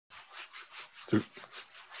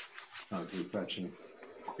Refreshing.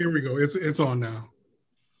 Here we go. It's on now.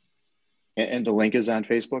 And the link is on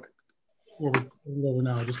Facebook? Over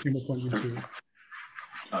now. I just came up on YouTube.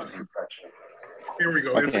 Here we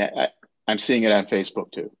go. Okay, I'm seeing it on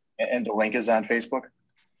Facebook too. And the link is on Facebook?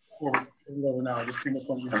 Over now. I just came up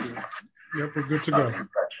on YouTube. Yep, we're good to go.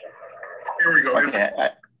 Here we go. Okay,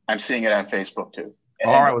 I'm seeing it on Facebook too.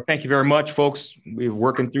 All right, well, thank you very much, folks. We're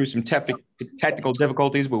working through some technical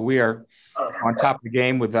difficulties, but we are on top of the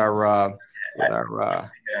game with our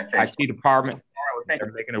IT department.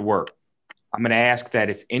 They're making it work. I'm going to ask that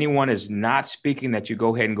if anyone is not speaking, that you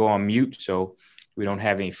go ahead and go on mute so we don't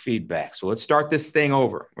have any feedback. So let's start this thing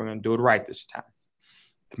over. We're going to do it right this time.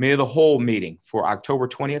 Committee of the Whole meeting for October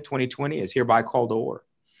 20th, 2020 is hereby called to order.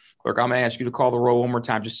 Clerk, I'm going to ask you to call the roll one more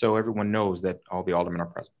time just so everyone knows that all the aldermen are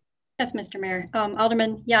present. Yes, Mr. Mayor.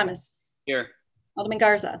 Alderman Yamas. Here. Alderman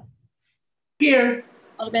Garza. Here.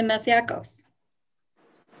 Alderman Masiacos.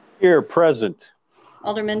 Here, present.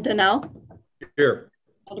 Alderman Donnell. Here.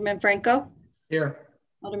 Alderman Franco. Here.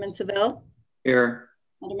 Alderman Seville. Here.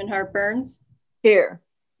 Alderman Hart Burns. Here.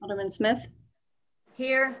 Alderman Smith.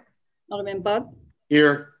 Here. Alderman Bug.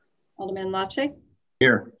 Here. Alderman Lafshay.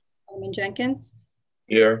 Here. Alderman Jenkins.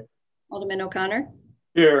 Here. Alderman O'Connor.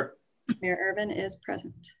 Here. Mayor Irvin is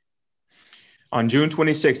present. On June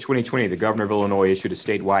 26, 2020, the governor of Illinois issued a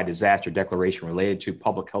statewide disaster declaration related to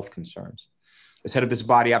public health concerns. As head of this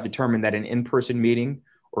body, I've determined that an in-person meeting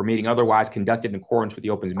or meeting otherwise conducted in accordance with the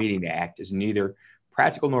Open Meeting Act is neither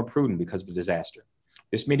practical nor prudent because of the disaster.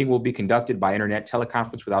 This meeting will be conducted by internet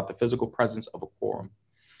teleconference without the physical presence of a quorum.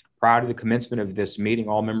 Prior to the commencement of this meeting,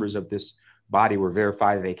 all members of this body were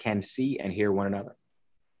verified that they can see and hear one another.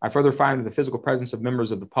 I further find that the physical presence of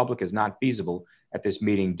members of the public is not feasible at this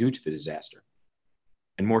meeting due to the disaster.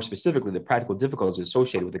 And more specifically, the practical difficulties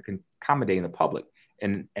associated with accommodating the public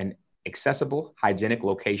in an accessible, hygienic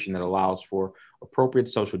location that allows for appropriate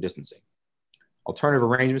social distancing. Alternative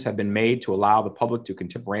arrangements have been made to allow the public to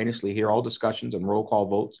contemporaneously hear all discussions and roll call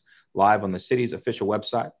votes live on the city's official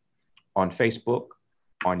website, on Facebook,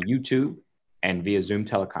 on YouTube, and via Zoom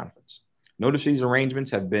teleconference. Notice these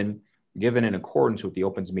arrangements have been given in accordance with the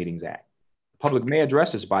Open Meetings Act. The public may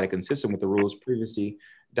address this body consistent with the rules previously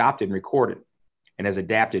adopted and recorded and as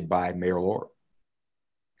adapted by mayoral order.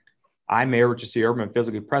 I, Mayor Richard C. Urban, am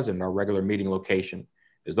physically present in our regular meeting location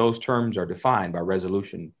as those terms are defined by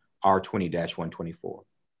Resolution R20-124.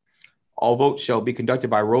 All votes shall be conducted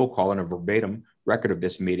by roll call, and a verbatim record of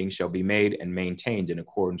this meeting shall be made and maintained in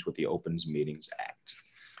accordance with the Open Meetings Act.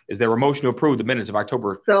 Is there a motion to approve the minutes of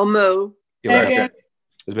October? So move. There's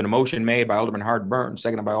been a motion made by Alderman Hart Burns,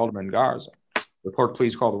 seconded by Alderman Garza. The clerk,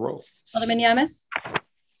 please call the roll. Alderman Yamas.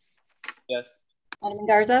 Yes. Alderman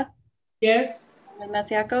Garza. Yes. Alderman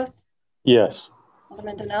Masiacos. Yes.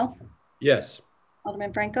 Alderman Donnell. Yes.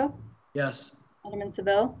 Alderman Franco. Yes. Alderman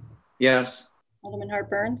Seville. Yes. Alderman Hart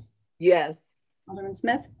Burns. Yes. Alderman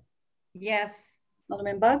Smith. Yes.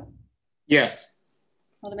 Alderman Bug. Yes.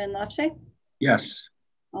 Alderman Lafshay. Yes.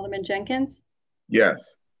 Alderman Jenkins.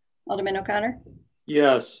 Yes. Alderman O'Connor.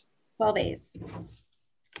 Yes. 12 ayes.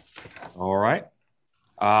 All right.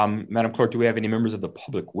 Madam Clerk, do we have any members of the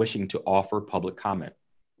public wishing to offer public comment?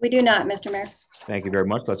 We do not, Mr. Mayor. Thank you very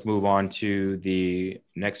much. Let's move on to the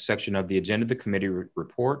next section of the agenda, the committee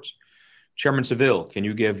reports. Chairman Seville, can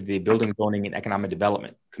you give the Building, Zoning, and Economic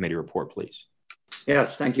Development Committee report, please?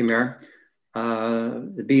 Yes, thank you, Mayor.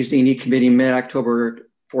 The BZ&E Committee met October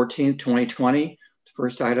 14th, 2020. The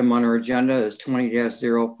first item on our agenda is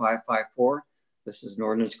 20-0554. This is an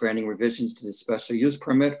ordinance granting revisions to the special use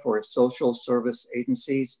permit for social service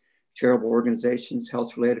agencies, charitable organizations,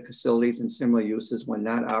 health-related facilities, and similar uses when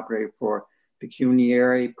not operated for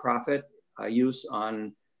pecuniary profit use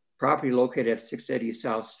on property located at 680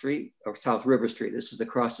 South Street or South River Street. This is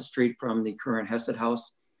across the street from the current Hesed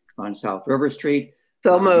House on South River Street.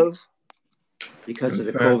 So move. Because of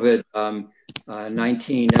the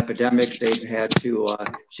COVID-19 epidemic, they've had to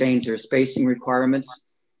change their spacing requirements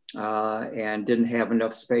and didn't have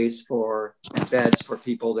enough space for beds for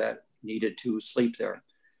people that needed to sleep there.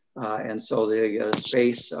 And so the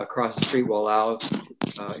space across the street will allow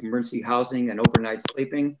emergency housing and overnight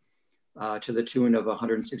sleeping to the tune of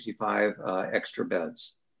 165 extra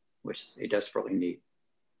beds, which they desperately need.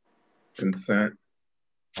 Consent.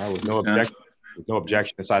 With no objection. With no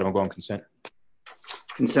objection, this item will go on consent.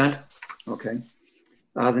 Consent? Okay.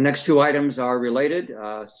 The next two items are related.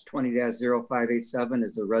 20-0587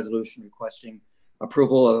 is a resolution requesting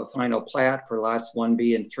approval of a final plat for lots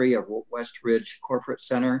 1B and 3 of West Ridge Corporate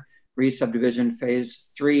Center, re-subdivision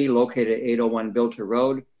phase 3 located at 801 Bilter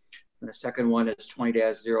Road. And the second one is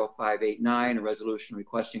 20-0589, a resolution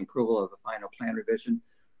requesting approval of a final plan revision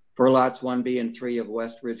for lots 1B and 3 of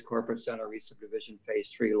West Ridge Corporate Center re-subdivision phase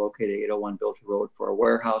 3, located 801 Bilter Road, for a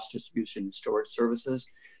warehouse distribution and storage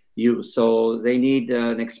services use. So they need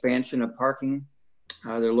an expansion of parking.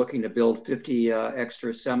 They're looking to build 50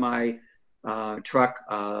 extra semi truck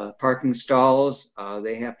parking stalls.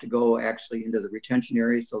 They have to go actually into the retention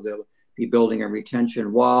area, so they'll be building a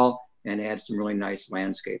retention wall and add some really nice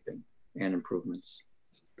landscaping and improvements.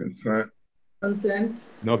 Consent.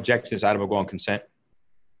 Consent. No objections. This item will go on consent.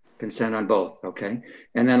 Consent on both, okay.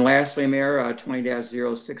 And then lastly, Mayor,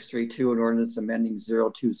 20-0632, an ordinance amending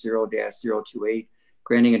 020-028,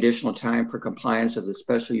 granting additional time for compliance of the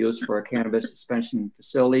special use for a cannabis dispensing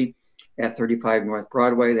facility at 35 North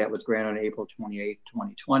Broadway. That was granted on April 28th,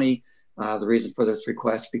 2020. The reason for this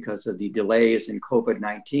request, because of the delays in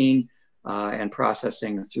COVID-19 and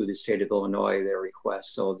processing through the state of Illinois, their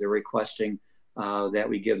request. So they're requesting that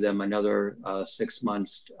we give them another 6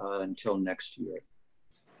 months until next year.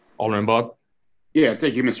 Alderman Bug. Yeah,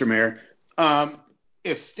 thank you, Mr. Mayor.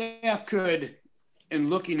 If staff could, in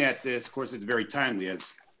looking at this, of course, it's very timely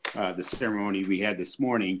as the ceremony we had this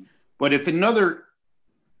morning, but if another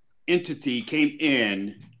entity came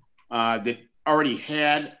in that already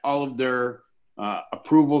had all of their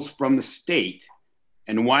approvals from the state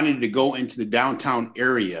and wanted to go into the downtown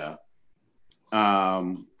area,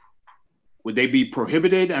 would they be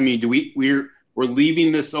prohibited? I mean, we're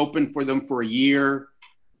leaving this open for them for a year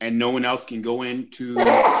and no one else can go into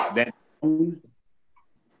that?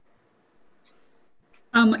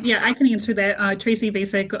 Yeah, I can answer that. Tracy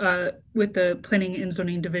Basic with the Planning and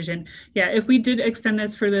Zoning Division. Yeah, if we did extend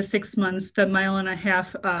this for the 6 months, the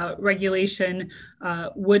 1.5 mile regulation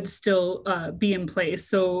would still be in place.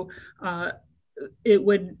 So it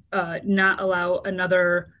would not allow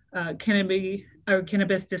another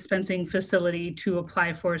cannabis dispensing facility to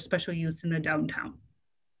apply for special use in the downtown.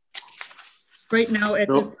 Right now, at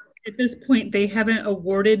this point, they haven't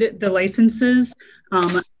awarded the licenses.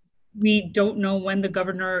 We don't know when the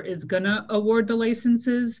governor is gonna award the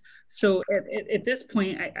licenses. So at this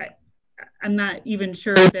point, I'm not even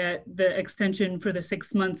sure that the extension for the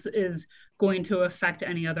 6 months is going to affect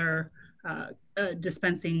any other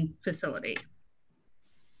dispensing facility.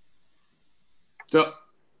 So,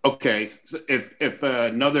 okay, so if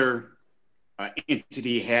another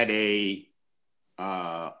entity had a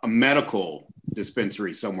medical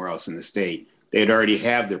dispensary somewhere else in the state, they'd already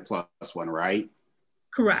have their +1, right?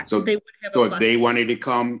 Correct. So, they would have so if they wanted to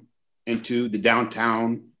come into the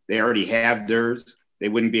downtown, they already have theirs, they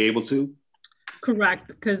wouldn't be able to? Correct,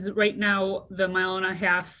 because right now, the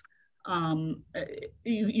 1.5 mile,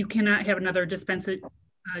 you cannot have another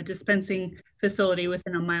dispensing facility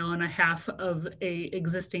within 1.5 miles of a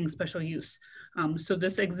existing special use. So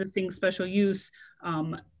this existing special use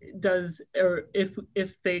does, or if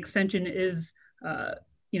the extension is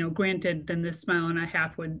granted, then this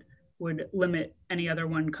 1.5 mile would limit any other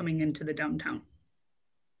one coming into the downtown.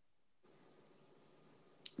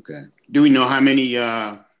 Okay. Do we know how many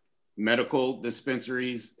medical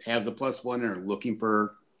dispensaries have the +1 or are looking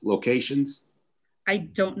for locations? I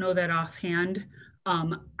don't know that offhand.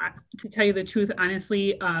 To tell you the truth,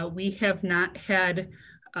 honestly, we have not had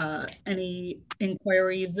any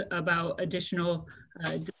inquiries about additional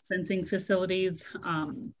dispensing facilities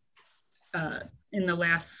in the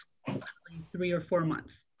last 3 or 4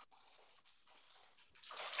 months.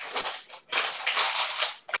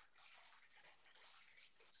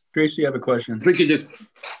 Tracy, I have a question. If we could just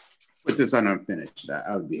put this on unfinished,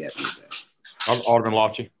 I would be happy with that. Alderman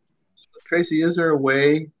Lofty. Tracy, is there a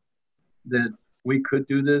way that we could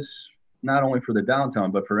do this not only for the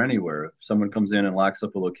downtown, but for anywhere? If someone comes in and locks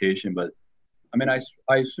up a location, but I mean, I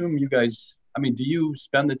assume you guys, I mean, do you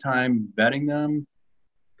spend the time vetting them,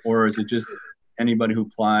 or is it just anybody who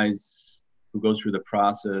applies, who goes through the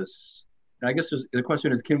process? And I guess the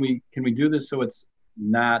question is, can we do this so it's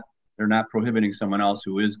not, they're not prohibiting someone else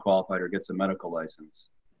who is qualified or gets a medical license?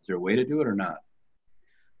 Is there a way to do it or not?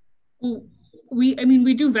 Well, we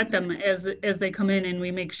do vet them as they come in, and we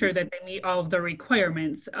make sure that they meet all of the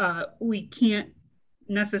requirements. We can't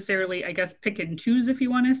necessarily, I guess, pick and choose, if you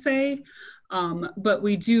want to say, but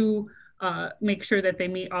we do make sure that they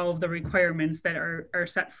meet all of the requirements that are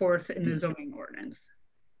set forth in the zoning ordinance.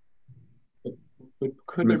 But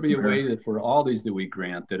could there be a way that for all these that we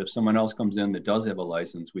grant, that if someone else comes in that does have a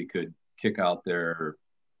license, we could kick out their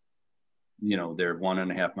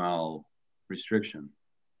 1.5 mile restriction,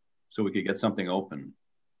 so we could get something open?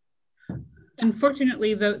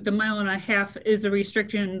 Unfortunately, the mile and a half is a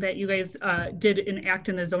restriction that you guys did enact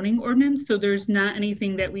in the zoning ordinance. So there's not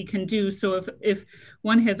anything that we can do. So if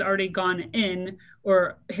one has already gone in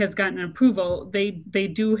or has gotten approval, they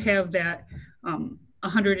do have that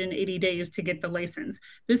 180 days to get the license.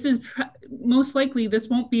 This is most likely, this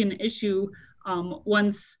won't be an issue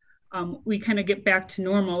once we kind of get back to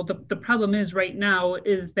normal. The problem is right now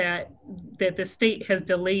is that the state has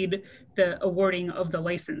delayed the awarding of the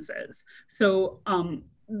licenses. So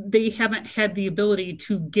they haven't had the ability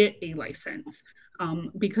to get a license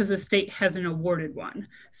because the state hasn't awarded one.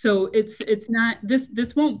 So it's not,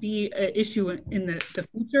 this won't be an issue in the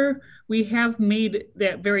future. We have made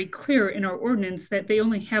that very clear in our ordinance that they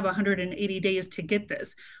only have 180 days to get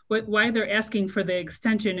this. Why they're asking for the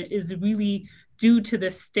extension is really due to the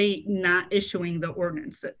state not issuing the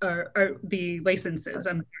ordinance or the licenses.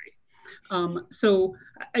 I'm sorry. So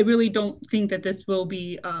I really don't think that this will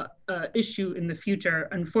be a issue in the future.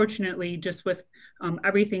 Unfortunately, just with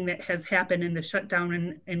everything that has happened in the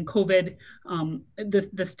shutdown and COVID,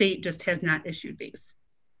 the state just has not issued these.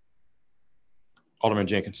 Alderman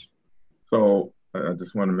Jenkins. So I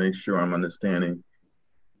just want to make sure I'm understanding.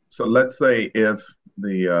 So let's say if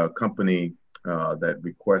the company that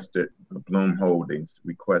requested, Bloom Holdings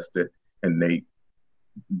requested, and they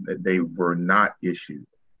were not issued,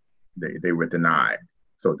 they were denied.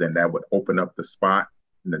 So then that would open up the spot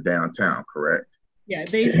in the downtown, correct? Yeah,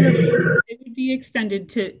 it would be extended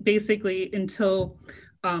to basically until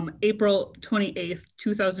April 28th,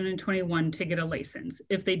 2021 to get a license.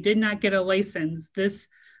 If they did not get a license, this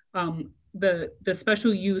the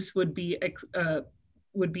special use would be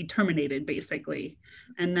terminated basically,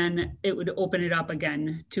 and then it would open it up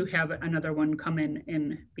again to have another one come in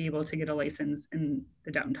and be able to get a license in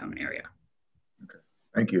the downtown area. Okay,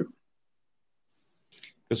 thank you.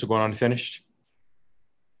 This will go on finished.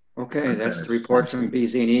 Okay, that's the report from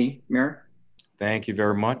BZ&E, Mayor. Thank you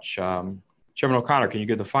very much. Chairman O'Connor, can you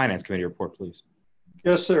give the Finance Committee report, please?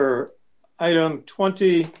 Yes, sir. Item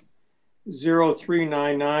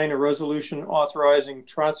 20-0399, a resolution authorizing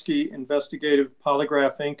Trotsky Investigative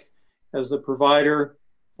Polygraph, Inc. as the provider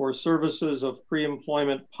for services of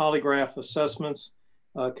pre-employment polygraph assessments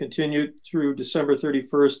continued through December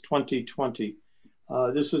 31st, 2020.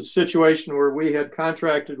 This is a situation where we had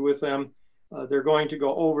contracted with them. They're going to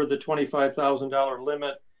go over the $25,000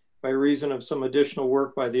 limit by reason of some additional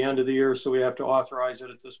work by the end of the year, so we have to authorize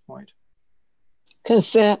it at this point.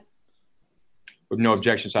 Consent. With no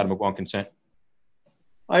objections, item will go on consent.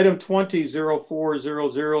 Item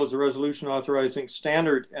 20-0400 is a resolution authorizing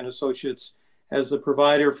Standard and Associates as the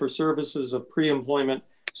provider for services of pre-employment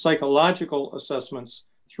psychological assessments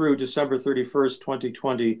through December 31st,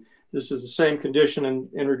 2020. This is the same condition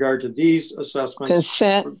in regard to these assessments.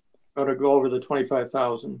 Consent. We're going to go over the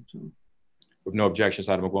 25,000. With no objections,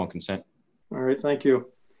 item will go on consent. All right, thank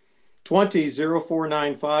you.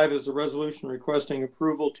 20-0495 is a resolution requesting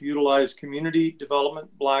approval to utilize Community Development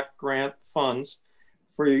Block Grant funds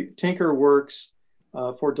for Tinker Works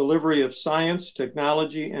for delivery of science,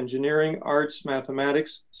 technology, engineering, arts,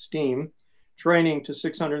 mathematics, STEAM, training to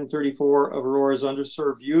 634 of Aurora's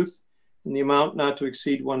underserved youth in the amount not to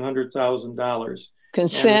exceed $100,000.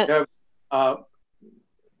 Consent.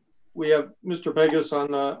 We have Mr. Begas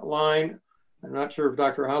on the line. I'm not sure if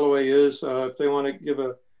Dr. Holloway is, if they want to give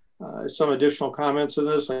some additional comments on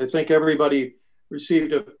this. I think everybody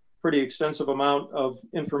received a pretty extensive amount of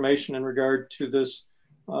information in regard to this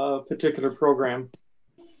particular program.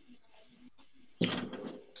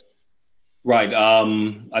 Right.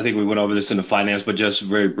 I think we went over this in the finance, but just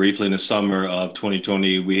very briefly, in the summer of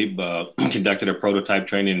 2020, we conducted a prototype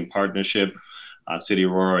training in partnership, City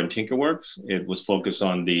of Aurora and TinkerWorks. It was focused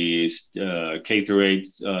on the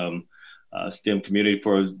K-8 STEM community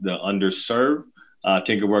for the underserved.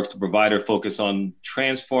 TinkerWorks, the provider, focused on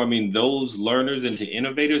transforming those learners into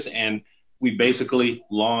innovators. And we basically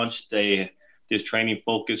launched this training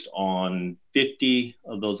focused on 50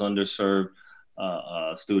 of those underserved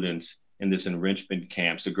students in this enrichment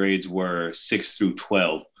camps. The grades were 6 through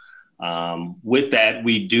 12. With that,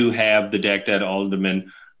 we do have the deck that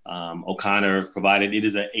Alderman O'Connor provided. It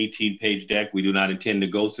is an 18-page deck. We do not intend to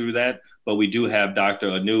go through that, but we do have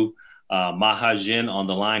Dr. Anu Mahajan on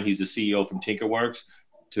the line. He's the CEO from TinkerWorks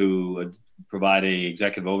to provide an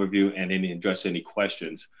executive overview and then address any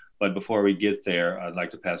questions. But before we get there, I'd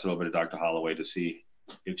like to pass it over to Dr. Holloway to see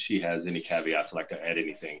if she has any caveats, like to add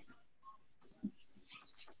anything.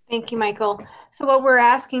 Thank you, Michael. So what we're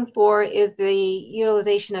asking for is the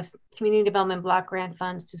utilization of community development block grant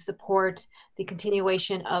funds to support the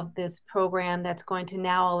continuation of this program that's going to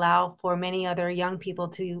now allow for many other young people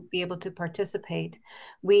to be able to participate.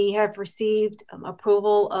 We have received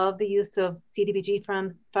approval of the use of CDBG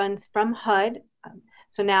funds from HUD.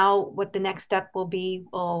 So now what the next step will be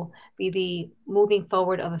the moving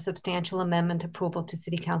forward of a substantial amendment approval to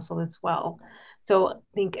City Council as well. So I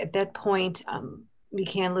think at that point, we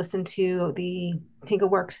can listen to the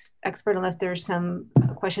TinkerWorks expert unless there's some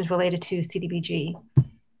questions related to CDBG.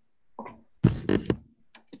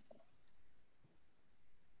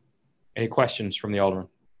 Any questions from the Alderman?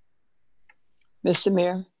 Mr.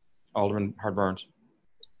 Mayor, Alderman Hart-Burns.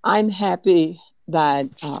 I'm happy that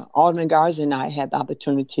Alderman Garza and I had the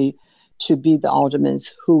opportunity to be the aldermen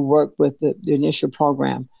who worked with the initial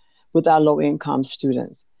program with our low-income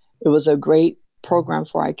students. It was a great program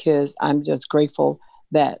for our kids. I'm just grateful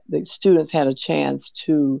that the students had a chance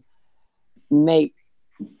to make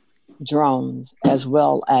drones as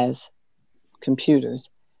well as computers.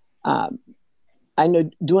 I know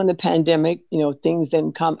during the pandemic, things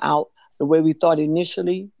didn't come out the way we thought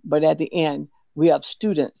initially, but at the end, we have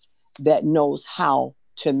students that knows how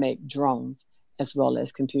to make drones as well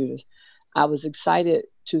as computers. I was excited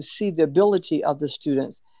to see the ability of the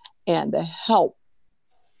students and the help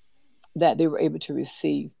that they were able to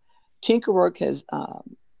receive. TinkerWorks has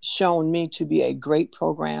shown me to be a great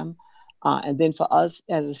program. And then for us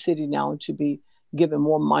as a city now to be giving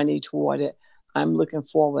more money toward it, I'm looking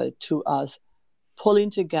forward to us pulling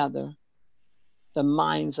together the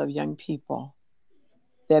minds of young people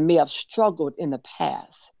that may have struggled in the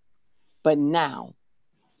past, but now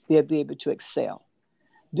they'll be able to excel.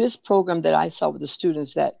 This program that I saw with the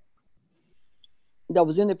students that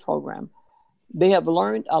was in the program, they have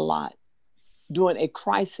learned a lot during a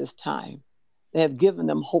crisis time. They have given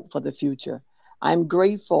them hope for the future. I'm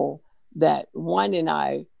grateful that Juan and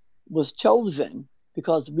I was chosen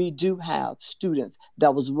because we do have students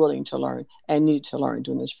that was willing to learn and need to learn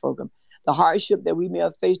during this program. The hardship that we may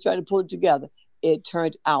have faced trying to pull it together, it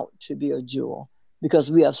turned out to be a jewel because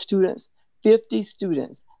we have students, 50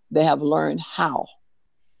 students that have learned how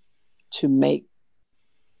to make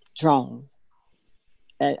drones.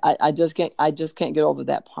 And I just can't get over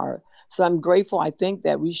that part. So I'm grateful. I think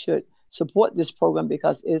that we should support this program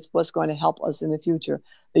because it's what's going to help us in the future.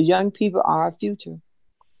 The young people are our future.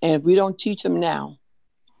 And if we don't teach them now,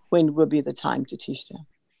 when will be the time to teach them?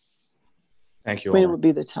 Thank you. When will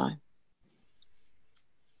be the time?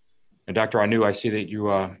 And Dr. Anu, I see that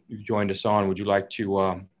you've joined us on. Would you like to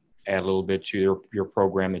add a little bit to your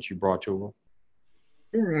program that you brought to?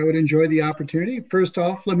 Sure, I would enjoy the opportunity. First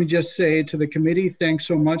off, let me just say to the committee, thanks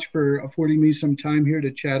so much for affording me some time here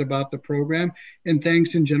to chat about the program. And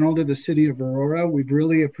thanks in general to the City of Aurora. We've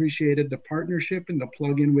really appreciated the partnership and the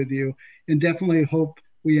plug-in with you, and definitely hope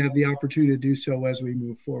we have the opportunity to do so as we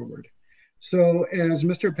move forward. So as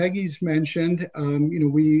Mr. Peggy's mentioned,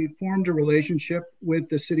 we formed a relationship with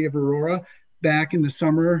the City of Aurora back in the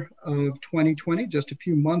summer of 2020, just a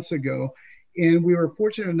few months ago. And we were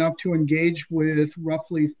fortunate enough to engage with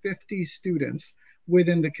roughly 50 students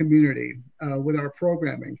within the community with our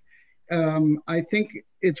programming. I think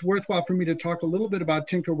it's worthwhile for me to talk a little bit about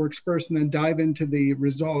TinkerWorks first and then dive into the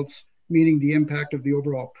results, meaning the impact of the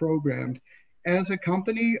overall program. As a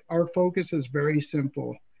company, our focus is very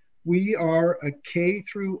simple. We are a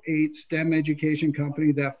K-8 STEM education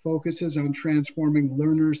company that focuses on transforming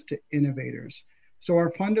learners to innovators. So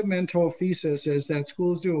our fundamental thesis is that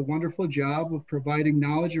schools do a wonderful job of providing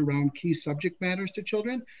knowledge around key subject matters to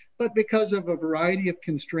children, but because of a variety of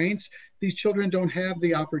constraints, these children don't have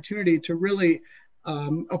the opportunity to really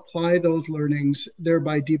apply those learnings,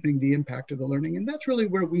 thereby deepening the impact of the learning. And that's really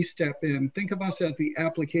where we step in. Think of us as the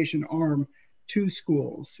application arm to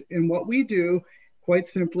schools. And what we do, quite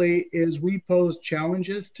simply, is we pose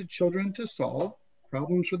challenges to children to solve,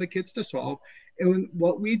 problems for the kids to solve. And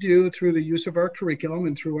what we do through the use of our curriculum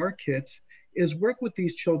and through our kits is work with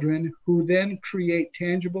these children who then create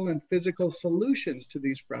tangible and physical solutions to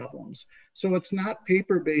these problems. So it's not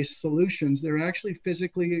paper-based solutions. They're actually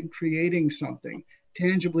physically creating something,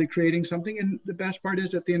 tangibly creating something. And the best part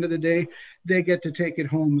is at the end of the day, they get to take it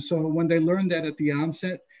home. So when they learn that at the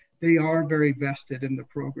onset, they are very vested in the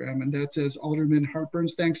program. And that's, as Alderman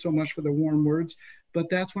Hart-Burns, thanks so much for the warm words. But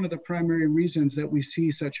that's one of the primary reasons that we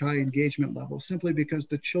see such high engagement levels, simply because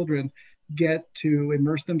the children get to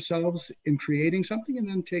immerse themselves in creating something and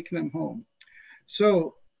then taking them home.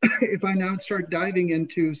 So if I now start diving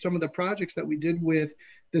into some of the projects that we did with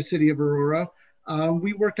the City of Aurora,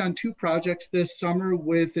 We worked on 2 projects this summer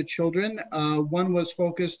with the children. One was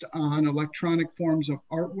focused on electronic forms of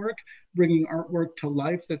artwork, bringing artwork to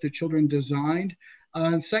life that the children designed.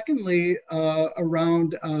 And secondly,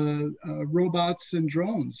 around robots and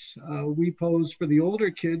drones. We posed for the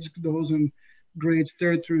older kids, those in grades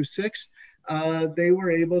 3rd through 6th. They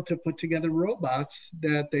were able to put together robots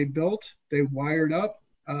that they built, they wired up,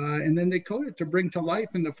 and then they coded to bring to life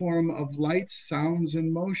in the form of lights, sounds,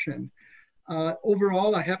 and motion.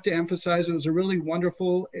 Overall, I have to emphasize it was a really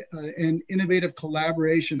wonderful and innovative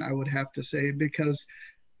collaboration, I would have to say, because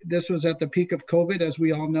this was at the peak of COVID, as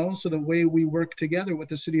we all know. So the way we work together with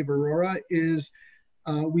the city of Aurora is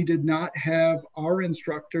we did not have our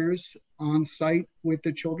instructors on site with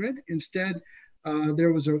the children. Instead,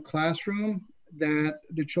 there was a classroom that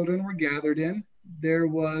the children were gathered in. There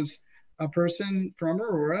was a person from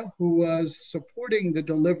Aurora who was supporting the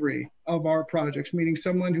delivery of our projects, meaning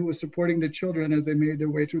someone who was supporting the children as they made their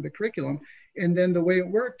way through the curriculum. And then the way it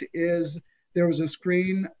worked is there was a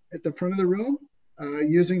screen at the front of the room.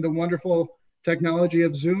 Using the wonderful technology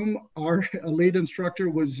of Zoom, our lead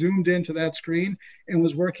instructor was zoomed into that screen and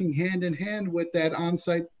was working hand in hand with that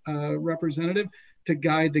on-site representative to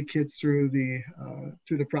guide the kids through the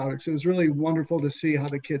products. It was really wonderful to see how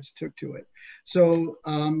the kids took to it. So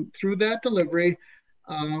through that delivery,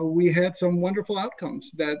 we had some wonderful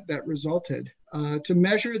outcomes that resulted. To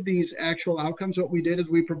measure these actual outcomes, what we did is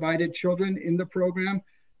we provided children in the program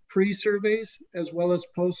pre-surveys as well as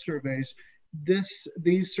post-surveys.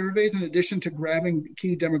 These surveys, in addition to grabbing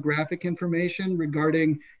key demographic information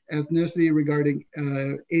regarding ethnicity, regarding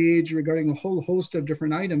age, regarding a whole host of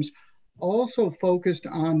different items, also focused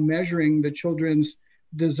on measuring the children's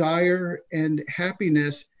desire and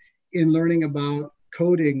happiness in learning about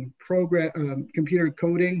coding, computer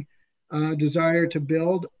coding, desire to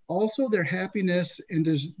build, also their happiness and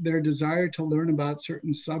their desire to learn about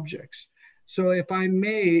certain subjects. So if I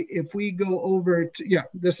may, if we go over to, yeah,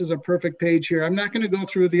 this is a perfect page here. I'm not going to go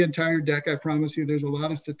through the entire deck. I promise you there's a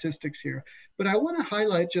lot of statistics here, but I want to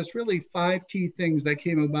highlight just really 5 key things that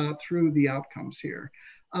came about through the outcomes here.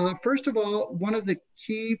 First of all, one of the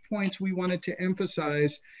key points we wanted to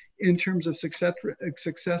emphasize in terms of success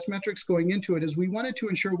metrics going into it is we wanted to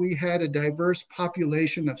ensure we had a diverse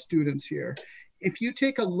population of students here. If you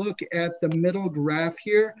take a look at the middle graph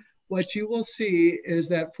here, what you will see is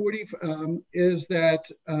that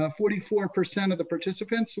 44% of the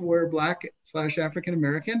participants were Black/African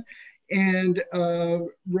American, and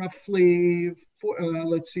roughly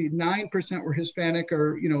 9% were Hispanic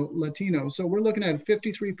or Latino. So we're looking at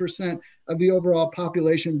 53% of the overall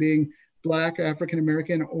population being Black, African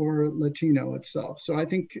American, or Latino itself. So I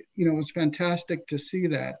think it's fantastic to see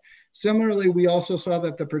that. Similarly, we also saw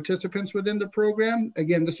that the participants within the program,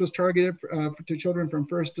 again, this was targeted to children from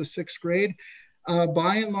 1st to 6th grade.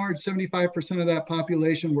 By and large, 75% of that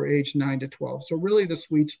population were aged 9 to 12. So really the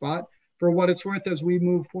sweet spot. For what it's worth, as we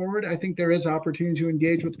move forward, I think there is opportunity to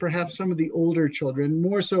engage with perhaps some of the older children,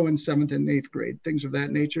 more so in 7th and 8th grade, things of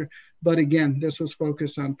that nature. But again, this was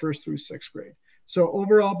focused on 1st through 6th grade. So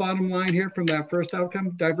overall bottom line here from that first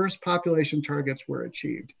outcome, diverse population targets were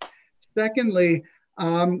achieved. Secondly,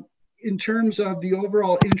 in terms of the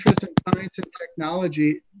overall interest in science and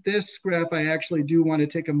technology, this graph I actually do want to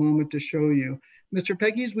take a moment to show you. Mr.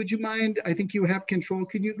 Peggies, would you mind? I think you have control.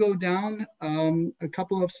 Can you go down a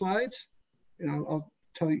couple of slides? I'll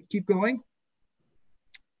tell you, keep going.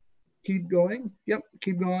 Keep going. Yep,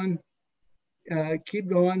 keep going. Keep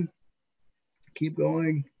going. Keep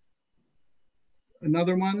going.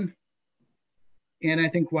 Another one. And I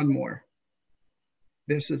think one more.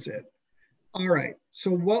 This is it. All right,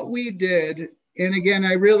 so what we did, and again,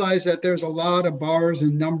 I realize that there's a lot of bars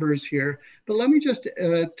and numbers here, but let me just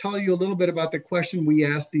tell you a little bit about the question we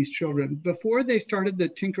asked these children. Before they started the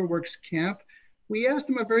TinkerWorks camp, we asked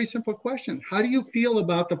them a very simple question. How do you feel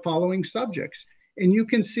about the following subjects? And you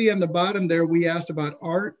can see on the bottom there, we asked about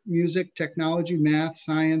art, music, technology, math,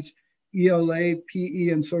 science, ELA, PE,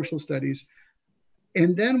 and social studies.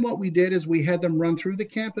 And then what we did is we had them run through the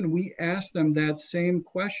camp and we asked them that same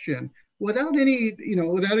question. Without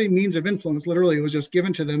any means of influence, literally, it was just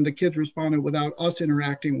given to them. The kids responded without us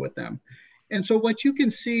interacting with them. And so what you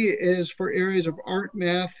can see is for areas of art,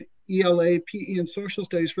 math, ELA, PE, and social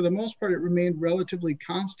studies, for the most part, it remained relatively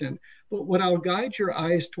constant. But what I'll guide your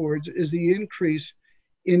eyes towards is the increase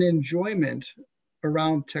in enjoyment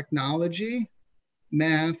around technology,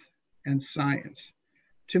 math, and science.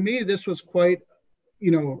 To me, this was quite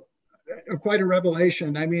a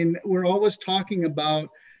revelation. I mean, we're always talking about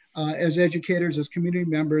as educators, as community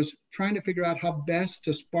members, trying to figure out how best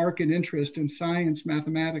to spark an interest in science,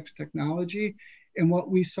 mathematics, technology. And what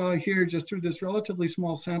we saw here just through this relatively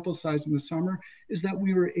small sample size in the summer is that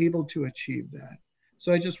we were able to achieve that.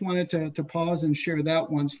 So I just wanted to pause and share that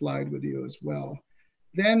one slide with you as well.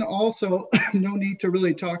 Then also, no need to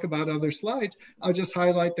really talk about other slides. I'll just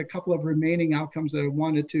highlight the couple of remaining outcomes that I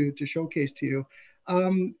wanted to showcase to you.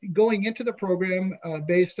 Going into the program,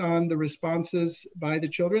 based on the responses by the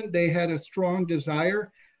children, they had a strong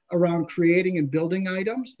desire around creating and building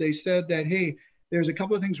items. They said that, hey, there's a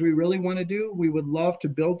couple of things we really want to do. We would love to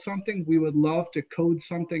build something. We would love to code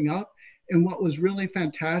something up. And what was really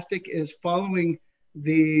fantastic is following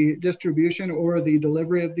the distribution or the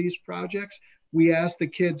delivery of these projects, we asked the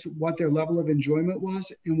kids what their level of enjoyment was,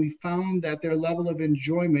 and we found that their level of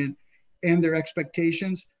enjoyment and their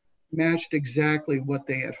expectations matched exactly what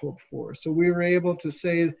they had hoped for. So we were able to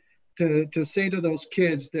say to those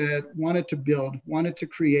kids that wanted to build, wanted to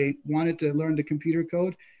create, wanted to learn the computer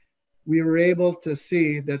code, we were able to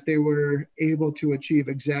see that they were able to achieve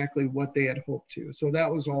exactly what they had hoped to. So that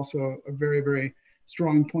was also a very, very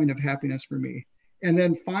strong point of happiness for me. And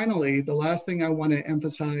then finally, the last thing I want to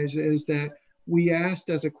emphasize is that we asked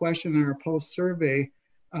as a question in our post survey,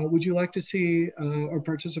 would you like to see or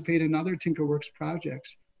participate in other TinkerWorks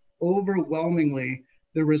projects? Overwhelmingly,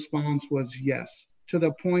 the response was yes, to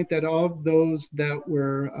the point that of those that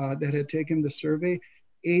were that had taken the survey,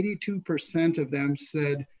 82% of them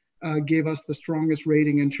said, gave us the strongest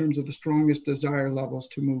rating in terms of the strongest desire levels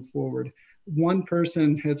to move forward. One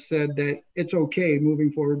person had said that it's okay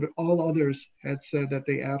moving forward, but all others had said that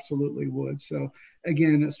they absolutely would. So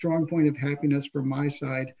again, a strong point of happiness from my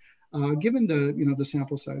side, given the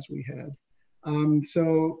sample size we had.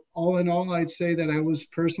 So all in all, I'd say that I was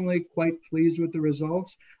personally quite pleased with the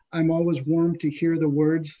results. I'm always warmed to hear the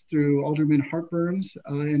words through Alderman Hartburns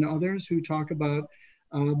and others who talk about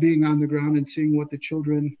being on the ground and seeing what the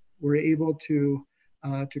children were able to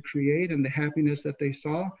create and the happiness that they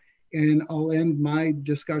saw. And I'll end my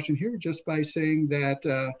discussion here just by saying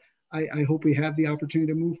that I hope we have the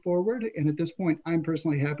opportunity to move forward. And at this point, I'm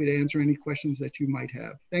personally happy to answer any questions that you might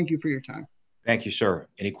have. Thank you for your time. Thank you, sir.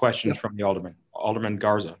 Any questions from the Alderman? Alderman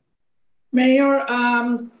Garza. Mayor,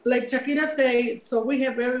 like Shakira said, so we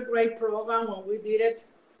have very great program when we did it.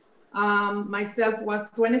 Myself was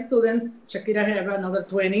 20 students, Shakira have another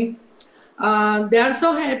 20. They are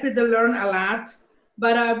so happy to learn a lot,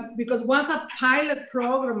 but because it was a pilot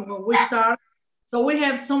program when we start, so we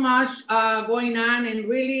have so much going on and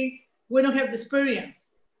really, we don't have the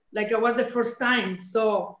experience. Like it was the first time.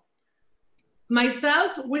 So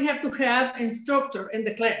myself, we have to have instructor in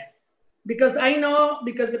the class because I know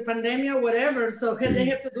because the pandemic or whatever, so they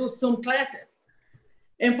have to do some classes.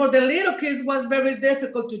 And for the little kids, was very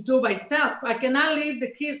difficult to do myself. I cannot leave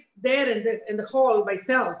the kids there in the hall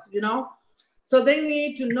myself, you know? So they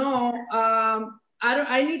need to know,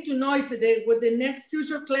 I need to know if they, with the next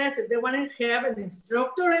future classes, they want to have an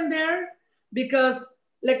instructor in there because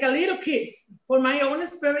like a little kids, for my own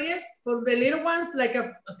experience, for the little ones, like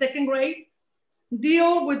a second grade,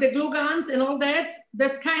 deal with the glue guns and all that,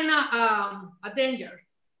 that's kind of a danger.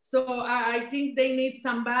 So I think they need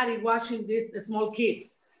somebody watching these small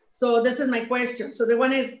kids. So this is my question. So they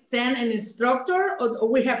want to send an instructor or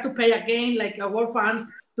we have to pay again, like our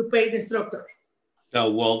funds to pay the instructor?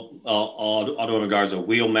 Well, Alderman Garza,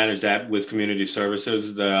 we'll manage that with community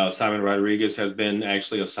services. Simon Rodriguez has been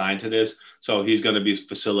actually assigned to this. So he's going to be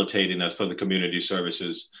facilitating us for the community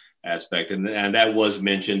services aspect. And that was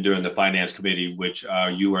mentioned during the finance committee, which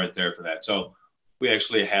you weren't there for that. So we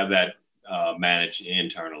actually have that managed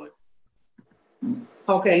internally.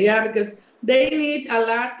 Okay, yeah, because they need a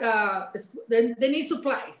lot, they need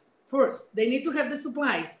supplies first. They need to have the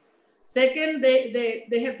supplies. Second,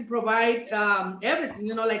 they have to provide everything,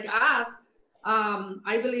 you know, like us.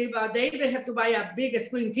 I believe David have to buy a big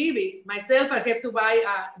screen TV. Myself, I have to buy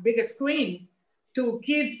a bigger screen to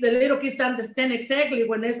kids, the little kids understand exactly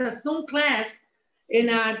when there's a Zoom class in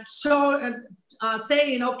a show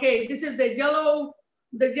saying, okay, this is the yellow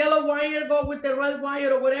wire go with the red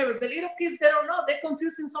wire or whatever. The little kids, they don't know, they're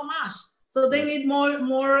confusing so much. So they need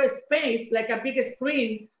more space, like a bigger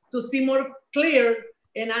screen to see more clear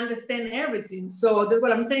and understand everything. So that's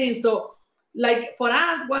what I'm saying. So like for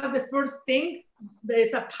us, what's the first thing?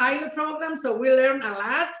 There's a pilot program, so we learn a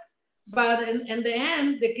lot. But in the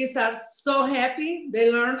end, the kids are so happy.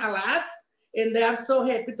 They learn a lot, and they are so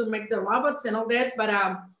happy to make the robots and all that.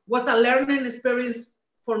 But was a learning experience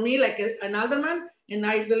for me, like an alderman, and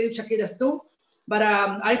I believe Shakira's too. But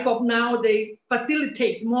I hope now they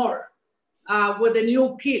facilitate more with the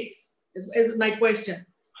new kids. Is my question.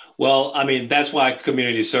 Well, I mean, that's why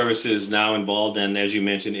community services is now involved. And as you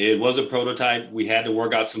mentioned, it was a prototype. We had to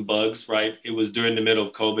work out some bugs, right? It was during the middle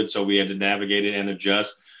of COVID, so we had to navigate it and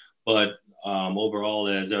adjust. But overall,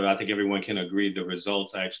 as I think everyone can agree, the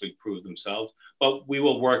results actually prove themselves. But we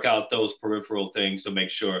will work out those peripheral things to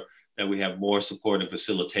make sure that we have more support and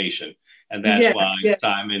facilitation. And that's why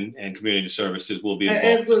Simon and community services will be involved.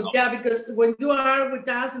 That's good. Yeah, because when you are with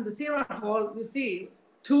us in the Sierra Hall, you see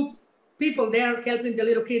 2 people there helping the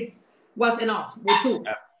little kids was enough with 2.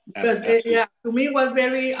 Because to me it was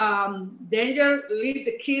very danger. Leave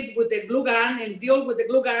the kids with the glue gun and deal with the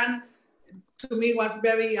glue gun. To me was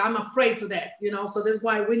very, I'm afraid to that, you know. So that's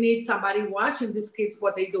why we need somebody watching these kids,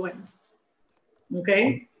 what they're doing.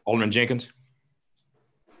 Okay. Alderman Jenkins.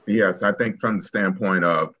 Yes, I think from the standpoint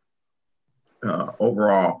of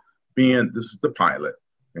overall, this is the pilot,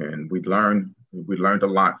 and we learned a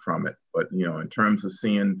lot from it. But you know, in terms of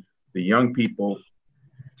seeing the young people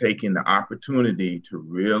taking the opportunity to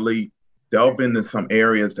really delve into some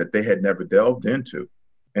areas that they had never delved into,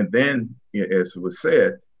 and then, as was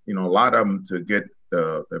said, you know, a lot of them to get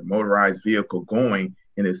the motorized vehicle going,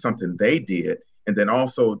 and it's something they did, and then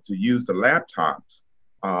also to use the laptops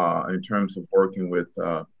in terms of working with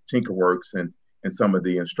TinkerWorks and some of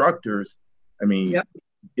the instructors. I mean,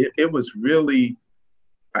 it was really,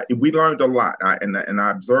 we learned a lot, and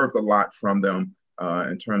I observed a lot from them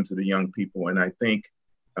in terms of the young people, and I think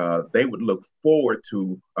they would look forward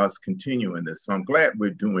to us continuing this. So I'm glad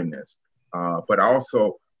we're doing this, but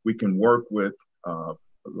also we can work with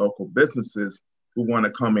local businesses who want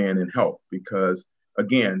to come in and help, because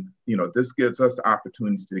again, you know, this gives us the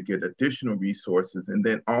opportunity to get additional resources, and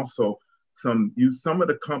then also use some of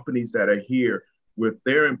the companies that are here with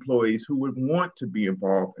their employees who would want to be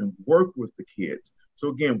involved and work with the kids. So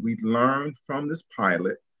again, we learned from this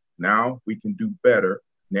pilot. Now we can do better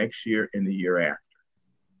next year and the year after.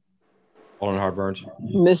 Alderman Hart-Burns.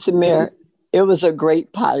 Mr. Mayor, it was a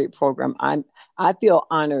great pilot program. I feel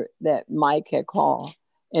honored that Mike had called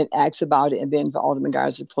and asked about it, and then for Alderman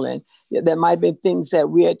Garza to pull in. Yeah, there might have been things that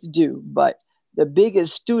we had to do, but the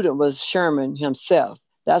biggest student was Sherman himself.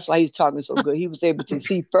 That's why he's talking so good. He was able to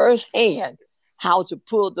see firsthand how to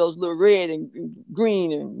pull those little red and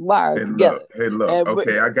green and wires together. Look,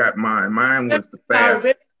 okay, I got mine. Mine was the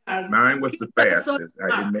fastest. Mine was the fastest.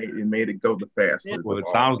 It made it go the fastest. Well, it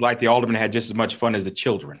sounds like the alderman had just as much fun as the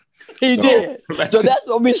children. He did. So that's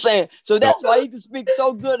what we're saying. So that's why he can speak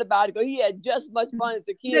so good about it, because he had just as much fun as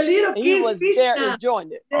the kids. The little and he was there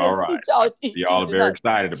enjoying it. All right. Y'all are very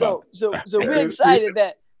excited about it. So we're excited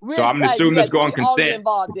that so I'm going to assume this going consent.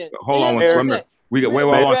 Hold on. We got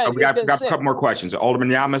we got a couple more questions. Alderman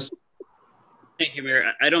Yamas. Thank you,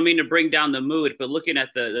 Mayor. I don't mean to bring down the mood, but looking at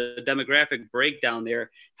the demographic breakdown there,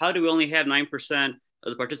 how do we only have 9%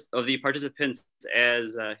 of the participants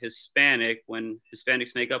as Hispanic when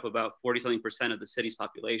Hispanics make up about 40-something% of the city's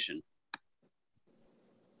population?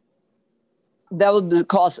 That was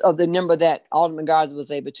because of the number that Alderman Garza was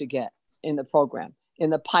able to get in the program, in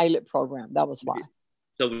the pilot program. That was why.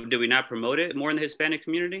 So did we not promote it more in the Hispanic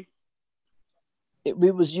community? We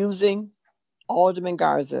was using Alderman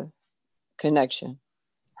Garza connection,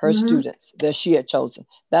 her students that she had chosen.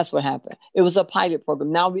 That's what happened. It was a pilot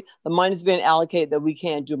program. Now the money's been allocated that we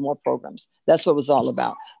can do more programs. That's what it was all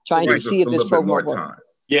about. Trying to see if this program works.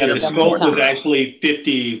 Yeah, the scope was actually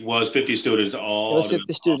 50 students. All it was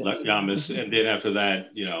 50 students. And then after that,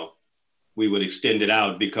 you know, we would extend it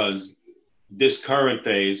out, because this current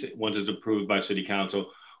phase, once it's approved by City Council,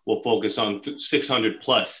 will focus on 600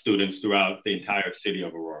 plus students throughout the entire city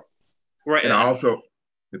of Aurora. Right. And also,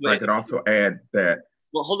 if I could also add that.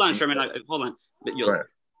 Well, hold on, Sherman. Hold on. Let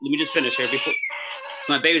me just finish here before.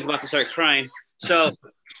 So my baby's about to start crying. So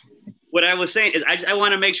what I was saying is I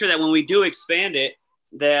want to make sure that when we do expand it,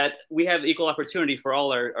 that we have equal opportunity for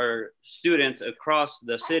all our students across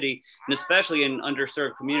the city, and especially in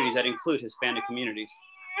underserved communities that include Hispanic communities.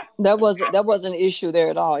 That wasn't an issue there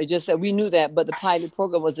at all. It just that we knew that, but the pilot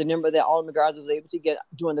program was the number that Alderman Garza was able to get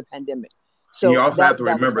during the pandemic. So you also have to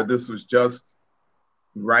remember this was just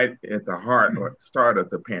right at the heart or start of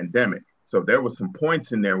the pandemic. So there were some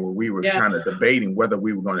points in there where we were kind of debating whether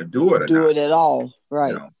we were going to do it or not. At all,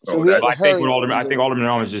 right? You know, so I think Alderman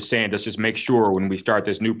Allen is just saying, let's just make sure when we start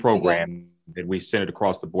this new program that we send it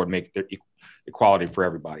across the board, make it equality for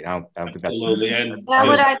everybody. I don't think that's I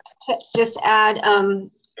would like to just add,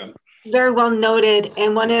 Very well noted.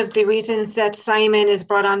 And one of the reasons that Simon is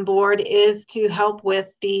brought on board is to help with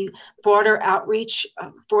the broader outreach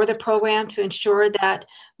for the program to ensure that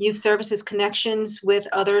youth services connections with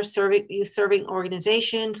other youth serving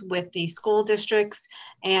organizations, with the school districts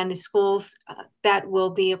and the schools that will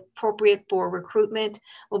be appropriate for recruitment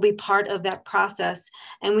will be part of that process.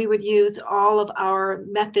 And we would use all of our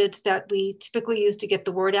methods that we typically use to get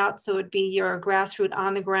the word out. So it'd be your grassroots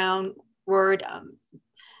on the ground word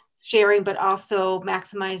sharing, but also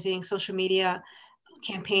maximizing social media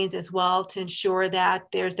campaigns as well to ensure that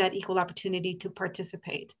there's that equal opportunity to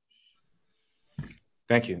participate.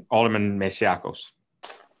 Thank you. Alderman Mesiacos.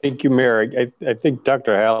 Thank you, Mayor. I think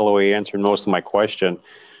Dr. Holloway answered most of my question.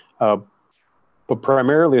 But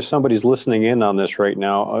primarily, if somebody's listening in on this right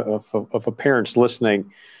now, if a parent's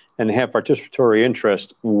listening and have participatory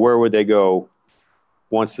interest, where would they go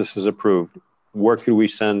once this is approved? Where could we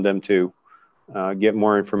send them to get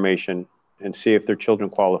more information and see if their children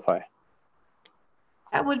qualify?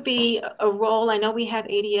 That would be a role. I know we have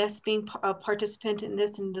ADS being a participant in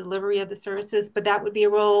this and delivery of the services, but that would be a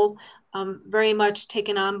role very much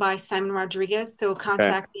taken on by Simon Rodriguez. So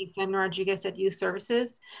contacting Simon Rodriguez at Youth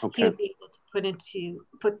Services, he would be able to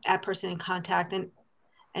put that person in contact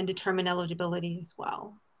and determine eligibility as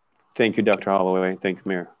well. Thank you, Dr. Holloway. Thank you,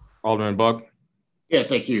 Mayor. Alderman Bug. Yeah,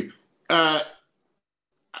 thank you.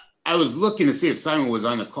 I was looking to see if Simon was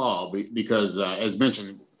on the call because, as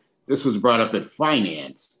mentioned, this was brought up at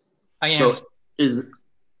finance. I am. So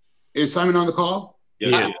is Simon on the call?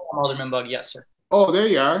 Yeah. Alderman Bug, yes, sir. Oh, there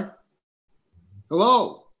you are.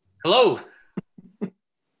 Hello. Hello.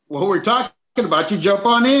 Well, we're talking about you. Jump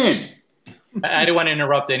on in. I don't want to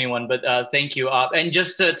interrupt anyone, but thank you. And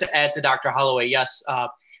just to add to Dr. Holloway, yes,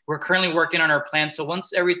 we're currently working on our plan. So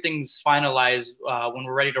once everything's finalized, when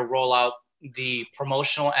we're ready to roll out the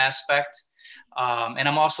promotional aspect, and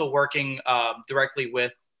I'm also working directly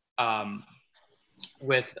with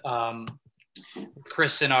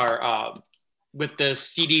Chris in our with the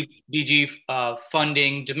CDBG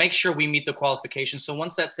funding to make sure we meet the qualifications. So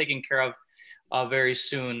once that's taken care of very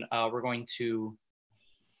soon, we're going to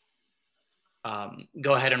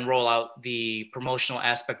go ahead and roll out the promotional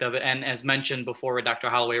aspect of it. And as mentioned before with Dr.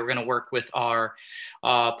 Holloway, we're going to work with our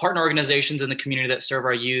partner organizations in the community that serve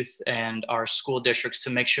our youth and our school districts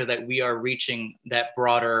to make sure that we are reaching that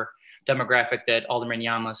broader demographic that Alderman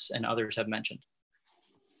Llamas and others have mentioned.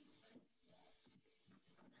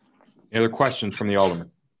 Any other questions from the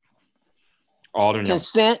alderman? Alderman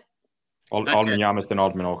Consent. Alderman Llamas and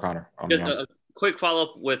Alderman O'Connor. Just a quick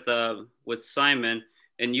follow-up with Simon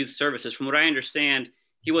and youth services. From what I understand,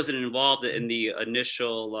 he wasn't involved in the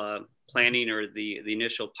initial planning or the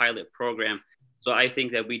initial pilot program. So I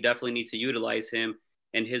think that we definitely need to utilize him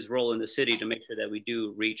and his role in the city to make sure that we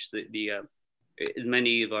do reach the as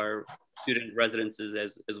many of our student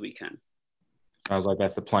residences as we can. Sounds like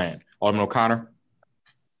that's the plan. Alderman O'Connor.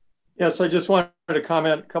 Yes, I just wanted to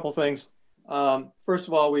comment a couple things. First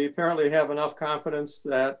of all, we apparently have enough confidence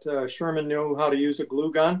that Sherman knew how to use a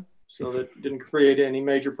glue gun, so that didn't create any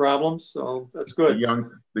major problems. So that's good.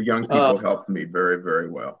 The young people helped me very, very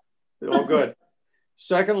well. Oh, good.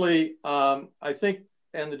 Secondly, I think,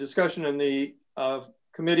 and the discussion in the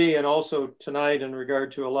committee and also tonight in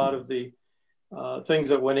regard to a lot of the things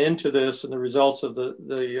that went into this and the results of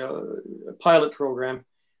the pilot program,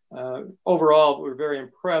 overall, we're very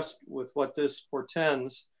impressed with what this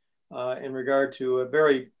portends in regard to a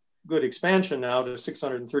very good expansion now to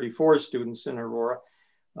 634 students in Aurora.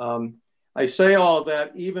 I say all of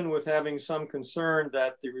that even with having some concern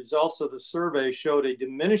that the results of the survey showed a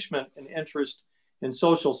diminishment in interest in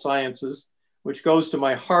social sciences, which goes to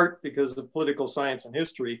my heart because of political science and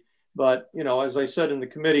history. But, you know, as I said in the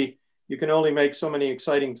committee, you can only make so many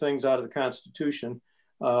exciting things out of the Constitution,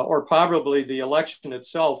 or probably the election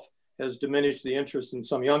itself has diminished the interest in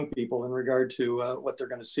some young people in regard to what they're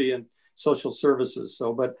going to see in social services.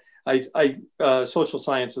 So, but social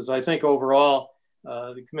sciences, I think overall,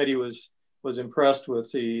 the committee was impressed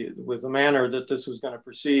with the manner that this was going to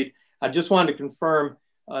proceed. I just wanted to confirm,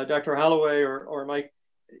 Dr. Holloway or Mike,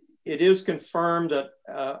 it is confirmed that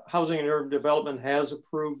Housing and Urban Development has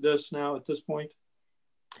approved this now at this point?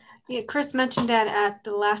 Yeah, Chris mentioned that at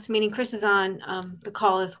the last meeting. Chris is on the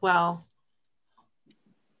call as well.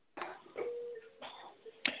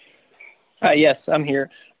 Yes, I'm here.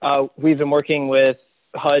 We've been working with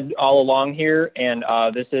HUD all along here, and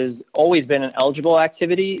this has always been an eligible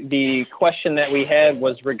activity. The question that we had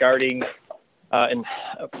was regarding, and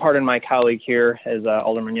pardon my colleague here, as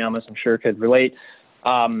Alderman Llamas I'm sure could relate,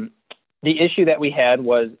 the issue that we had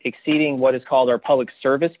was exceeding what is called our public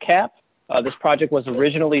service cap. This project was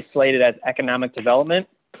originally slated as economic development,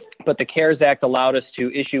 but the CARES Act allowed us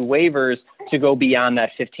to issue waivers to go beyond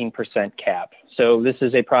that 15% cap. So this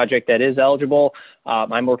is a project that is eligible.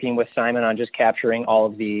 I'm working with Simon on just capturing all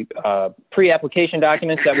of the pre-application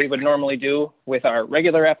documents that we would normally do with our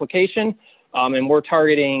regular application. And we're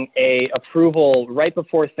targeting a approval right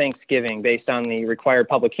before Thanksgiving based on the required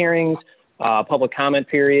public hearings, public comment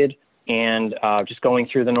period, and just going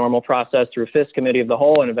through the normal process through FISC Committee of the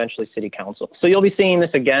Whole and eventually City Council. So you'll be seeing this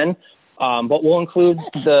again, but we'll include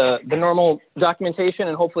the normal documentation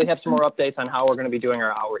and hopefully have some more updates on how we're going to be doing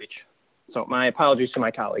our outreach. So my apologies to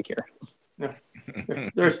my colleague here.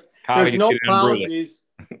 There's no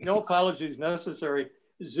apologies necessary.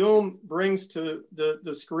 Zoom brings to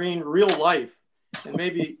the screen real life, and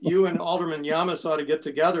maybe you and Alderman Yamas ought to get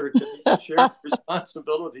together because you share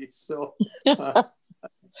responsibilities. So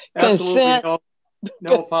absolutely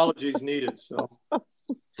no apologies needed. So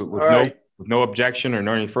with no objection or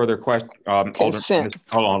no any further questions, hold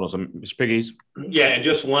on, Ms. Piggies. Yeah, and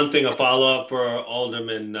just one thing, a follow-up for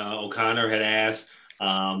Alderman O'Connor had asked.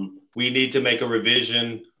 We need to make a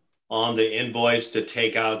revision on the invoice to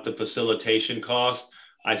take out the facilitation cost.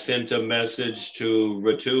 I sent a message to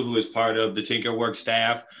Ratu, who is part of the Tinkerwork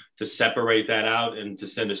staff, to separate that out and to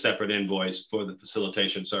send a separate invoice for the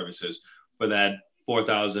facilitation services for that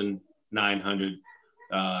 $4,900.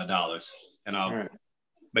 And I'll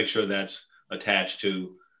make sure that's attached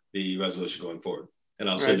to the resolution going forward. And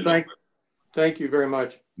I'll send it over. Thank you very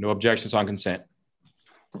much. No objections on consent.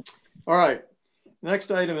 All right.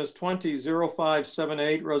 Next item is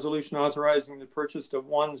 20-0578, resolution authorizing the purchase of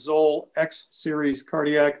one Zoll X Series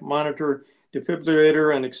cardiac monitor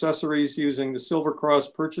defibrillator and accessories using the Silver Cross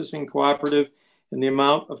Purchasing Cooperative in the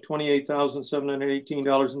amount of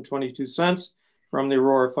 $28,718.22 from the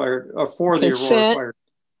Aurora Fire, for the Aurora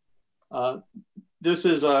Fire. This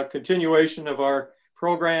is a continuation of our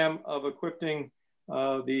program of equipping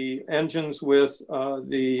the engines with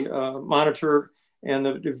the monitor and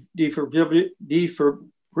the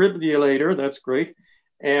defibrillator. That's great.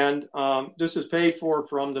 And this is paid for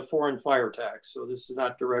from the foreign fire tax. So this is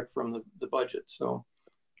not direct from the budget. So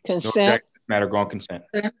consent. Matter go on consent.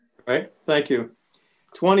 Right. Thank you.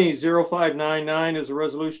 20-0599 is a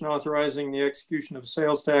resolution authorizing the execution of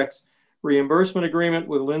sales tax reimbursement agreement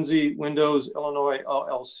with Lindsay Windows Illinois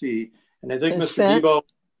LLC. And I think consent. Mr. Debo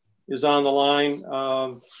is on the line.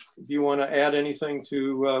 If you want to add anything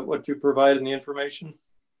to what you provide in the information.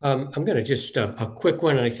 I'm going to just a quick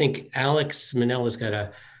one. And I think Alex Manella's got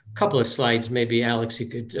a couple of slides. Maybe Alex, you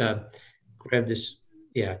could grab this.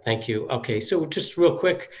 Yeah, thank you. Okay, so just real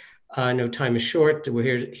quick, no time is short.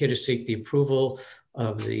 We're here to seek the approval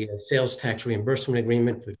of the sales tax reimbursement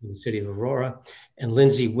agreement between the City of Aurora and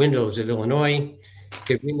Lindsay Windows of Illinois.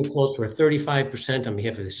 The agreement calls for a 35% on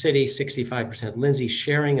behalf of the city, 65% Lindsay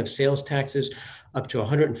sharing of sales taxes, up to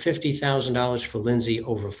 $150,000 for Lindsay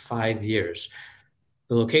over 5 years.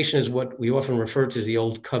 The location is what we often refer to as the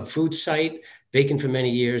old Cub Food site, vacant for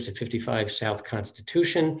many years at 55 South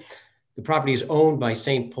Constitution. The property is owned by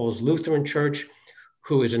St. Paul's Lutheran Church,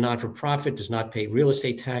 who is a not-for-profit, does not pay real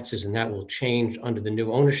estate taxes, and that will change under the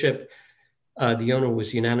new ownership. The owner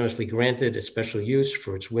was unanimously granted a special use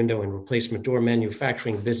for its window and replacement door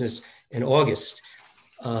manufacturing business in August.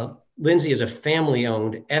 Lindsay is a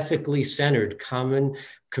family-owned, ethically centered, common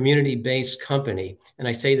community-based company. And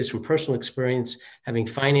I say this from personal experience, having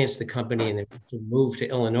financed the company and then moved to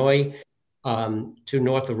Illinois, to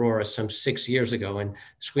North Aurora some 6 years ago. And the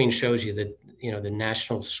screen shows you that, the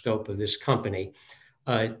national scope of this company.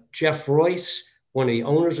 Jeff Royce, one of the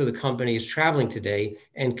owners of the company, is traveling today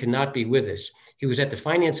and cannot be with us. He was at the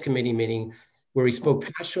Finance Committee meeting where he spoke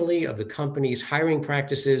passionately of the company's hiring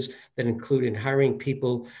practices that included hiring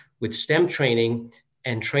people with STEM training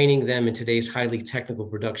and training them in today's highly technical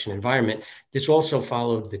production environment. This also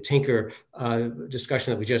followed the Tinker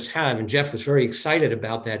discussion that we just had, and Jeff was very excited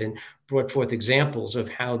about that and brought forth examples of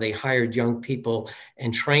how they hired young people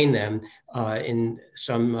and trained them in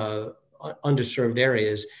some underserved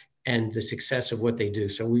areas and the success of what they do.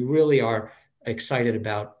 So we really are excited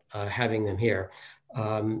about having them here.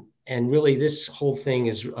 And really this whole thing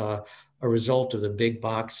is a result of the big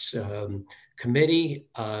box committee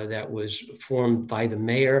that was formed by the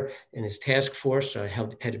mayor and his task force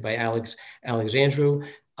headed by Alex Alexandru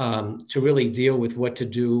to really deal with what to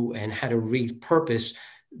do and how to repurpose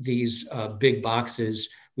these big boxes.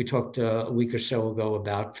 We talked a week or so ago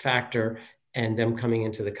about Factor and them coming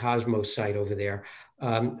into the Cosmos site over there.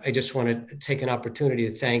 I just want to take an opportunity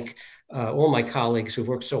to thank all my colleagues who've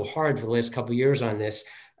worked so hard for the last couple of years on this.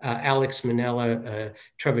 Alex Manella,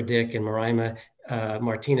 Trevor Dick, and Marima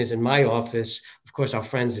Martinez in my office, of course, our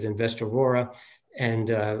friends at Invest Aurora, and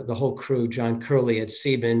the whole crew, John Curley at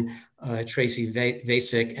Sieben, Tracy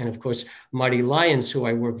Vasek, and of course, Marty Lyons, who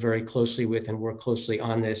I work very closely with and work closely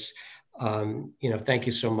on this. Thank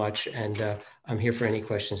you so much. And I'm here for any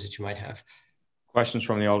questions that you might have. Questions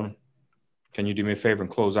from the Alderman? Can you do me a favor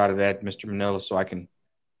and close out of that, Mr. Manila, so I can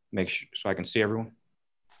make sure, so I can see everyone?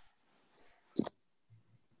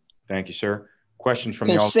 Thank you, sir. Questions from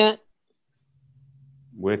the Alderman?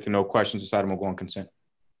 With no questions, this item will go on consent.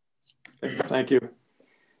 Thank you.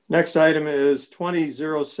 Next item is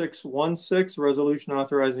 20-0616, resolution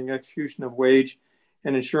authorizing execution of wage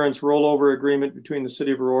and insurance rollover agreement between the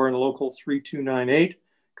City of Aurora and Local 3298,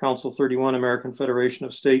 Council 31, American Federation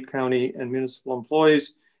of State, County, and Municipal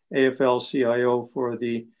Employees, AFL-CIO, for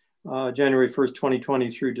the January 1st, 2020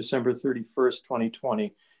 through December 31st,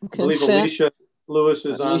 2020. I believe Alicia Lewis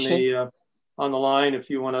is on the line. If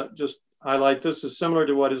you want to just highlight, this is similar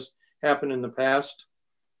to what has happened in the past.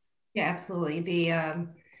 Yeah, absolutely.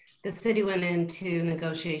 The city went into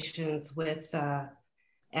negotiations with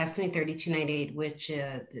AFSCME 3298, which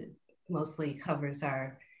mostly covers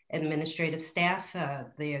our administrative staff.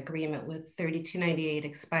 The agreement with 3298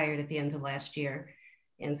 expired at the end of last year.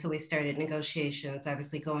 And so we started negotiations,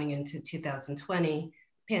 obviously going into 2020,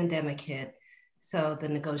 pandemic hit. So the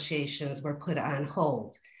negotiations were put on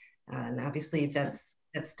hold. And obviously that's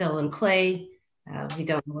still in play. We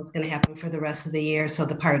don't know what's going to happen for the rest of the year. So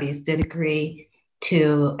the parties did agree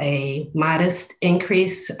to a modest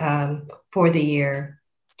increase for the year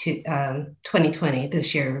to 2020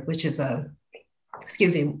 this year, which is a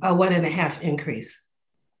 1.5 increase.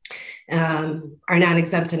 Our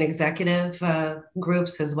non-exempt and executive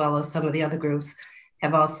groups, as well as some of the other groups,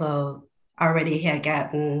 have also already had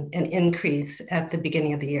gotten an increase at the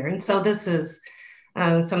beginning of the year. And so this is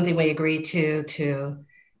something we agreed to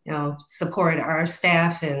support our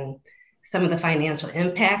staff and some of the financial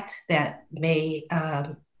impact that may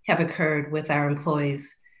have occurred with our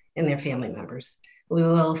employees and their family members. We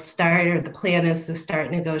will start, or the plan is to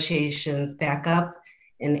start negotiations back up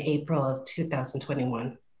in April of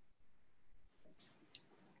 2021.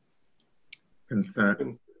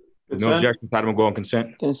 Consent. No objection, item will go on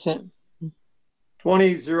consent. Consent.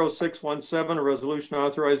 20-0617, a resolution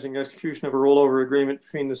authorizing execution of a rollover agreement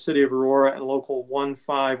between the City of Aurora and Local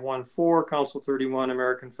 1514, Council 31,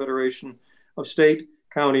 American Federation of State,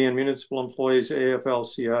 County, and Municipal Employees,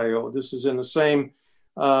 AFL-CIO. This is in the same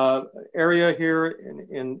area here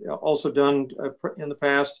and also done in the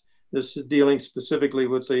past. This is dealing specifically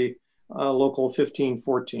with the Local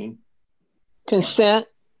 1514. Consent.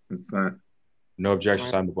 Consent. No objection,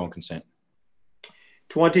 item will go on consent.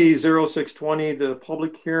 20-0620, the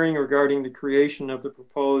public hearing regarding the creation of the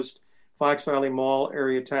proposed Fox Valley Mall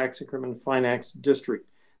Area Tax Increment Finance District.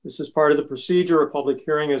 This is part of the procedure. A public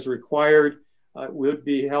hearing is required. It would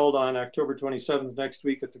be held on October 27th next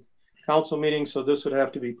week at the council meeting, so this would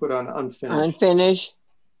have to be put on unfinished. Unfinished.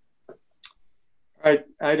 All right,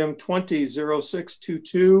 item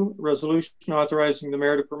 20-0622, resolution authorizing the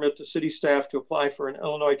mayor to permit the city staff to apply for an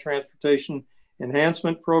Illinois Transportation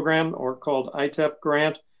Enhancement Program, or called ITEP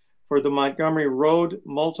grant, for the Montgomery Road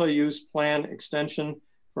multi-use plan extension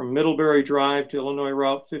from Middlebury Drive to Illinois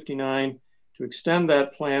Route 59, to extend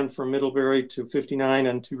that plan from Middlebury to 59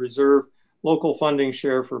 and to reserve local funding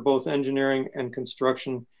share for both engineering and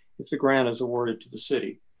construction if the grant is awarded to the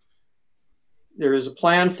city. There is a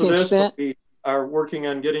plan for this, but we are working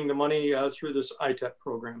on getting the money through this ITEP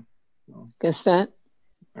program. Consent.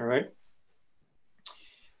 All right.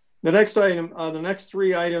 The next item, the next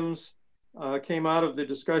three items came out of the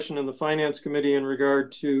discussion in the Finance Committee in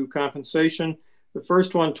regard to compensation. The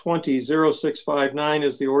first one, 20-0659,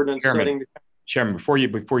 is the ordinance setting the... Chairman, before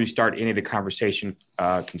you start any of the conversation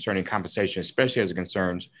concerning compensation, especially as it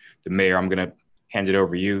concerns the mayor, I'm going to hand it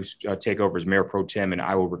over to you, take over as Mayor Pro Tem, and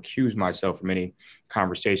I will recuse myself from any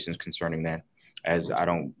conversations concerning that, as I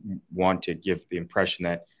don't want to give the impression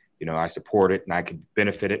that, I support it and I could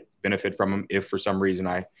benefit from them if for some reason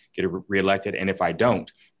I get reelected, and if I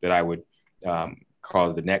don't, that I would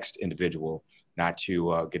cause the next individual not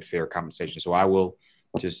to get fair compensation. So I will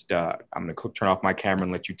just, I'm going to turn off my camera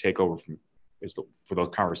and let you take over for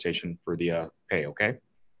those conversation for the pay, okay?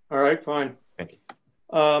 All right, fine. Thank you.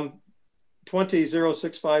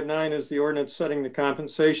 20-0659 is the ordinance setting the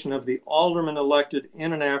compensation of the alderman elected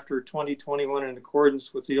in and after 2021 in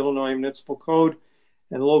accordance with the Illinois Municipal Code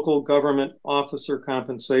and Local Government Officer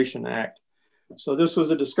Compensation Act. So this was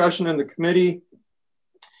a discussion in the committee.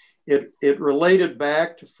 It related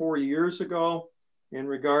back to 4 years ago in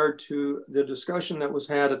regard to the discussion that was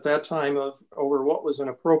had at that time over what was an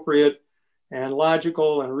appropriate and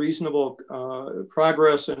logical and reasonable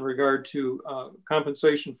progress in regard to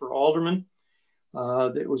compensation for aldermen.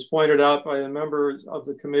 It was pointed out by a member of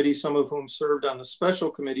the committee, some of whom served on the special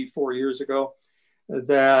committee 4 years ago,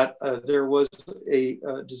 that there was a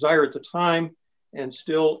desire at the time and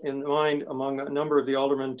still in mind among a number of the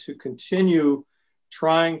aldermen to continue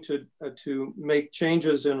trying to make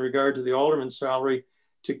changes in regard to the alderman's salary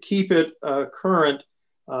to keep it current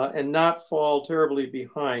and not fall terribly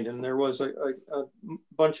behind. And there was a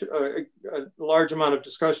large amount of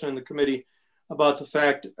discussion in the committee about the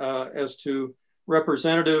fact as to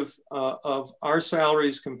representative of our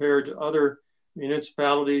salaries compared to other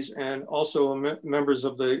municipalities, and also members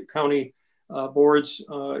of the county boards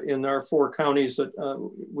in our 4 counties that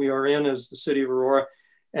we are in as the city of Aurora,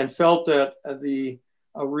 and felt that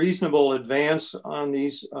a reasonable advance on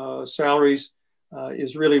these salaries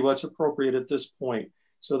is really what's appropriate at this point.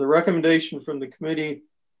 So the recommendation from the committee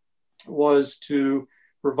was to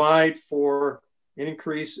provide for an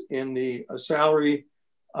increase in the salary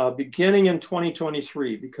beginning in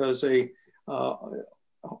 2023, because a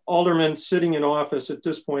alderman sitting in office at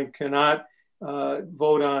this point cannot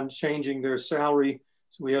vote on changing their salary.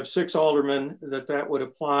 So we have 6 aldermen that would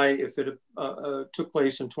apply if it took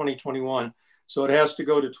place in 2021. So it has to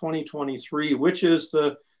go to 2023, which is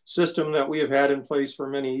the system that we have had in place for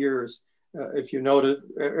many years, if you notice,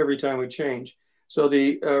 every time we change. So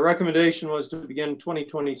the recommendation was to begin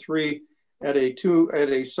 2023 at a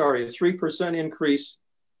 3% increase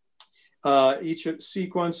each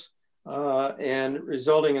sequence, and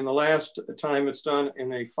resulting in the last time it's done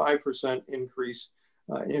in a 5% increase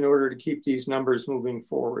in order to keep these numbers moving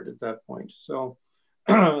forward at that point. So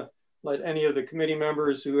let any of the committee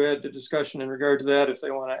members who had the discussion in regard to that, if they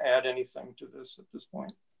want to add anything to this at this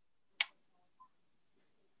point.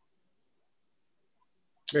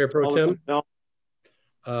 Mayor Pro Tem,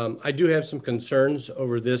 I do have some concerns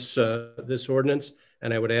over this this ordinance,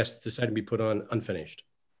 and I would ask this item be put on unfinished.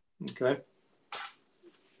 Okay.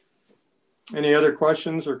 Any other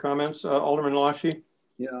questions or comments, Alderman Lashy?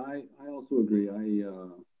 Yeah, I also agree.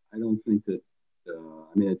 I don't think that.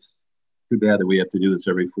 I mean, it's too bad that we have to do this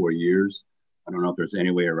every 4 years. I don't know if there's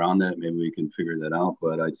any way around that. Maybe we can figure that out.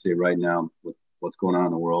 But I'd say right now, with what's going on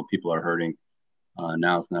in the world, people are hurting.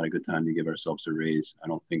 Now it's not a good time to give ourselves a raise. I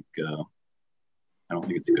don't think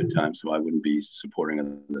it's a good time. So I wouldn't be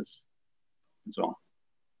supporting this. That's all.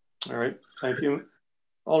 All right. Thank you,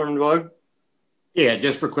 Alderman Bug. Yeah,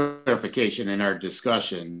 just for clarification in our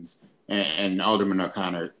discussions, and Alderman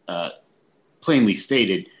O'Connor plainly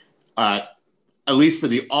stated, at least for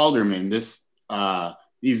the aldermen, these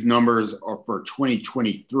numbers are for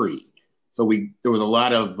 2023. So there was a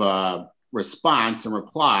lot of response and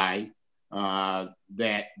reply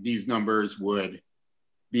that these numbers would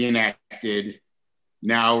be enacted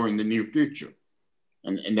now or in the near future.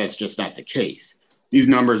 And that's just not the case. These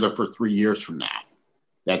numbers are for 3 years from now.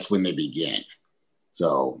 That's when they begin.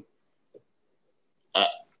 So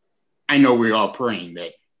I know we're all praying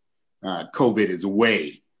that COVID is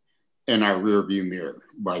away in our rearview mirror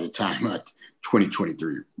by the time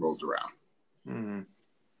 2023 rolls around. Mm-hmm.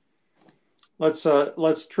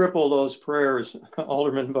 Let's triple those prayers,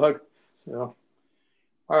 Alderman Bug. So,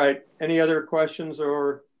 all right. Any other questions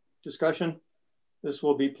or discussion? This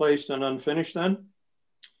will be placed on unfinished then.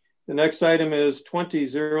 The next item is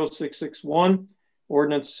 20-0661.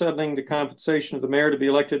 Ordinance settling the compensation of the mayor to be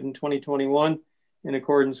elected in 2021 in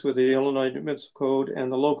accordance with the Illinois Municipal Code and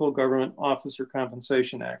the Local Government Officer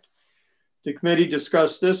Compensation Act. The committee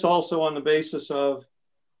discussed this also on the basis of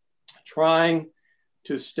trying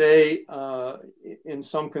to stay in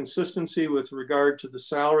some consistency with regard to the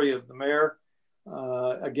salary of the mayor.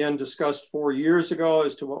 Again, discussed 4 years ago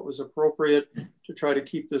as to what was appropriate to try to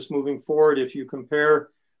keep this moving forward. If you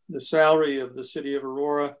compare the salary of the city of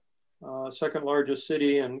Aurora, second largest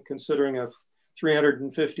city, and considering a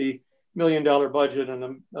 $350 million budget and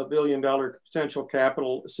a $1 billion potential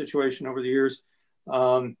capital situation over the years,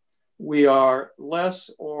 we are less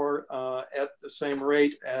or at the same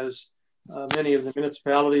rate as many of the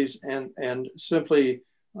municipalities, and simply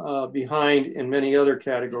behind in many other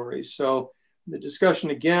categories. So the discussion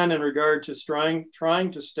again in regard to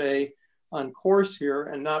trying to stay on course here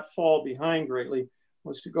and not fall behind greatly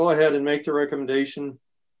was to go ahead and make the recommendation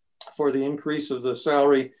for the increase of the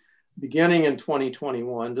salary beginning in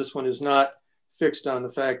 2021. This one is not fixed on the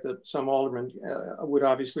fact that some aldermen would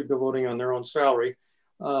obviously be voting on their own salary.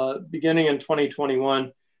 Beginning in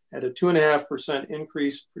 2021 at a 2.5%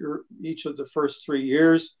 increase for each of the first 3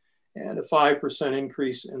 years and a 5%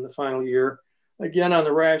 increase in the final year. Again, on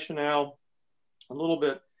the rationale, a little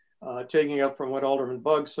bit taking up from what Alderman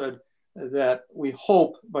Bug said, that we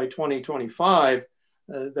hope by 2025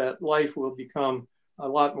 that life will become a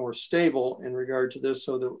lot more stable in regard to this,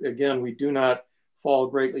 so that again, we do not fall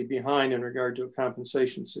greatly behind in regard to a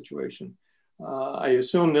compensation situation. I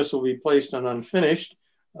assume this will be placed on unfinished.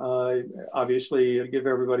 Obviously, give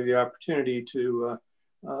everybody the opportunity to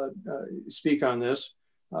speak on this.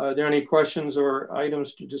 Are there any questions or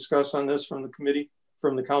items to discuss on this from the committee,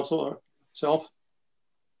 from the council itself?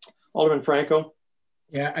 Alderman Franco.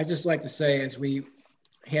 Yeah, I'd just like to say, as we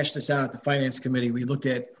hashed this out at the Finance Committee, we looked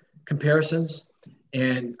at comparisons,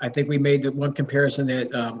 and I think we made the one comparison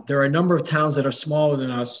that there are a number of towns that are smaller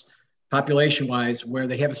than us, population-wise, where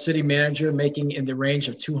they have a city manager making in the range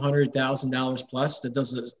of $200,000 plus that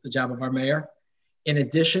does the job of our mayor. In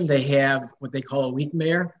addition, they have what they call a weak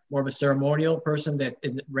mayor, more of a ceremonial person that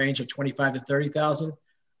in the range of 25 to 30,000.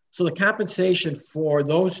 So the compensation for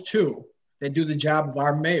those two that do the job of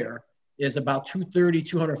our mayor is about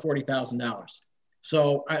 $240,000.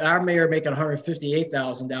 So our mayor making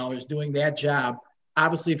 $158,000 doing that job,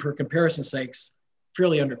 obviously for comparison sakes,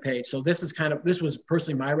 fairly underpaid. So this is this was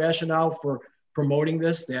personally my rationale for promoting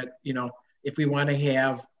this, that, you know, if we want to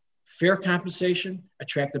have fair compensation,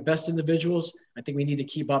 attract the best individuals, I think we need to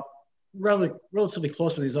keep up relatively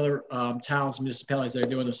close with these other towns and municipalities that are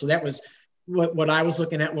doing this. So that was what I was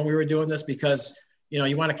looking at when we were doing this, because, you know,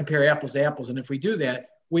 you want to compare apples to apples. And if we do that,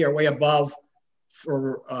 we are way above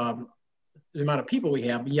for the amount of people we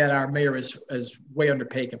have, but yet our mayor is way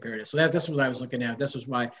underpaid compared to. So that's what I was looking at. This was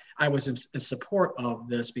why I was in support of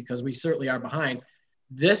this, because we certainly are behind.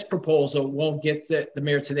 This proposal won't get the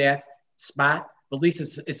mayor to that spot, but at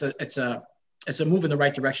least it's a move in the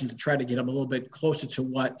right direction to try to get him a little bit closer to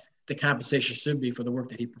what the compensation should be for the work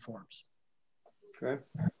that he performs. Okay.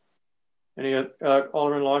 Any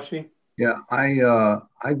Alderman Lashby? Yeah, I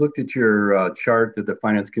looked at your chart that the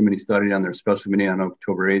Finance Committee studied on their special meeting on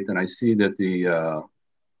October 8th, and I see that the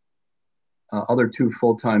other two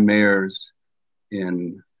full-time mayors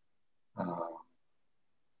in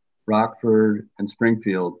Rockford and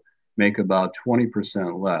Springfield make about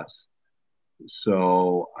 20% less.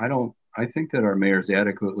 So I think that our mayor is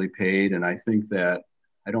adequately paid, and I think that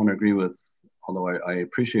I don't agree with, although I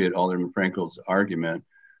appreciate Alderman Frankel's argument,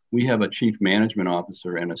 we have a chief management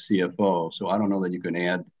officer and a CFO. So I don't know that you can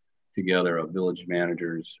add together a village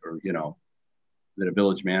managers, or, you know, that a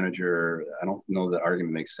village manager, I don't know that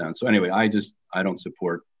argument makes sense. So anyway, I don't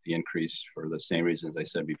support the increase for the same reasons I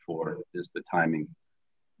said before. Is the timing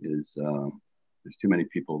is, there's too many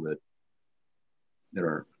people that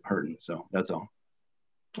are hurting. So that's all.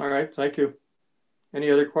 All right, thank you.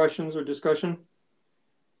 Any other questions or discussion?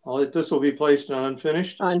 This will be placed on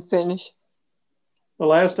unfinished. Unfinished. The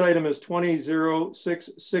last item is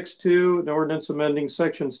 20-0662, an ordinance amending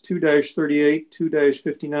sections 2-38,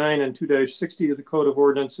 2-59, and 2-60 of the Code of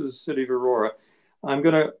Ordinances, City of Aurora. I'm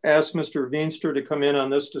going to ask Mr. Veenstra to come in on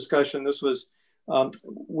this discussion. This was,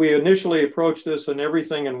 we initially approached this and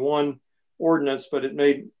everything in one ordinance, but it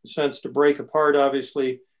made sense to break apart,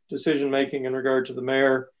 obviously, decision-making in regard to the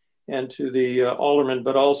mayor and to the alderman,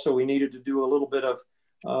 but also we needed to do a little bit of,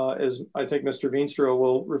 as I think Mr. Veenstra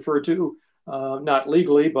will refer to, not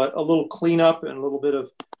legally, but a little cleanup and a little bit of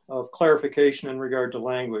clarification in regard to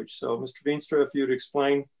language. So Mr. Veenstra, if you'd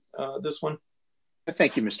explain this one.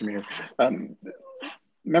 Thank you, Mr. Mayor.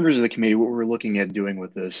 Members of the committee, what we're looking at doing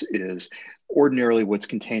with this is ordinarily what's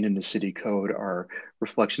contained in the city code are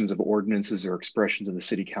reflections of ordinances or expressions of the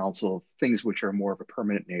city council, things which are more of a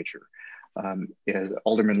permanent nature. As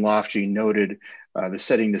Alderman Lofty noted, the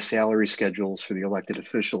setting the salary schedules for the elected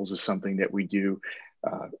officials is something that we do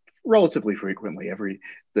relatively frequently, prior to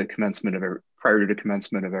the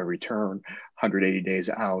commencement of every term, 180 days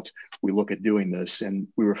out, we look at doing this and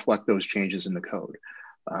we reflect those changes in the code.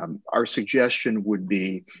 Our suggestion would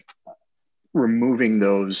be removing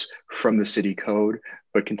those from the city code,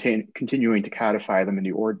 but continuing to codify them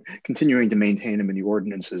continuing to maintain them in the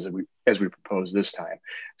ordinances as we propose this time,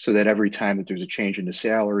 so that every time that there's a change in the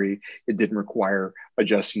salary, it didn't require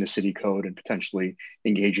adjusting the city code and potentially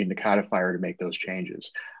engaging the codifier to make those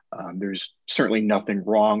changes. There's certainly nothing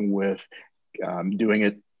wrong with doing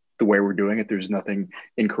it the way we're doing it. There's nothing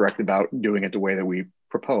incorrect about doing it the way that we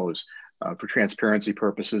propose. For transparency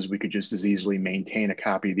purposes, we could just as easily maintain a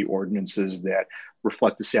copy of the ordinances that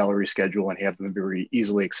reflect the salary schedule and have them very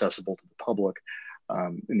easily accessible to the public.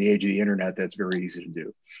 In the age of the internet, that's very easy to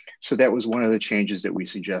do. So that was one of the changes that we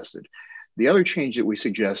suggested. The other change that we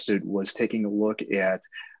suggested was taking a look at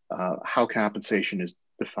how compensation is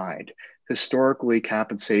defined. Historically,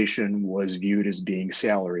 compensation was viewed as being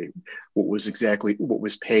salary, what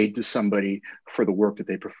was paid to somebody for the work that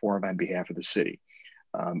they perform on behalf of the city.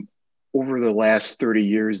 Over the last 30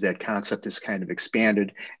 years, that concept has kind of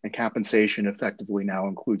expanded, and compensation effectively now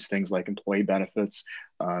includes things like employee benefits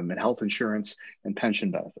and health insurance and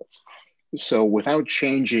pension benefits. So without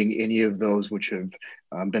changing any of those which have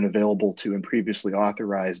been available to and previously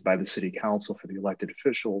authorized by the city council for the elected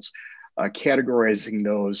officials, categorizing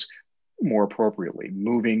those more appropriately,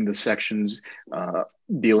 moving the sections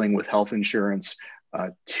dealing with health insurance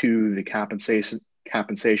to the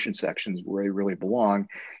compensation sections where they really belong,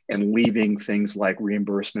 and leaving things like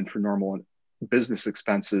reimbursement for normal business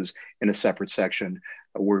expenses in a separate section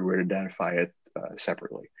where we would identify it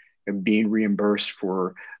separately. And being reimbursed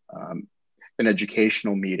for an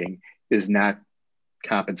educational meeting is not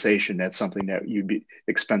compensation. That's something that you'd be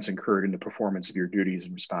expense incurred in the performance of your duties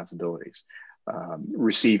and responsibilities.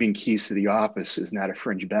 Receiving keys to the office is not a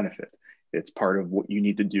fringe benefit. It's part of what you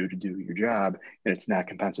need to do your job, and it's not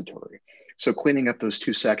compensatory. So cleaning up those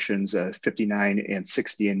two sections, 59 and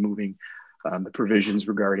 60, and moving the provisions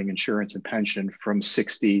regarding insurance and pension from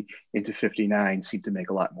 60 into 59 seem to make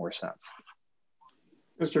a lot more sense.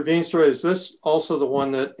 Mr. Veenstra, is this also the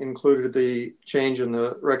one that included the change in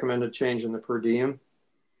the recommended change in the per diem?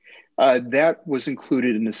 That was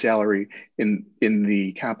included in the salary in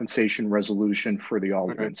the compensation resolution for the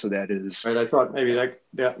alderman. Right. So that is right. I thought maybe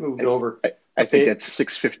that moved over. I think that's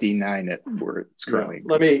 659 at where it's currently.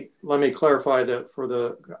 Yeah. Let me clarify that for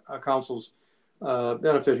the council's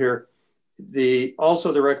benefit here.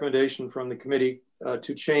 Also the recommendation from the committee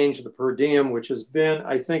to change the per diem, which has been,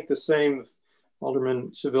 I think, the same.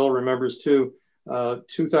 Alderman Seville remembers too,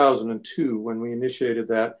 2002 when we initiated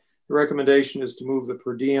that. The recommendation is to move the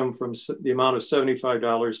per diem from the amount of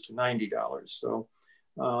 $75 to $90. So,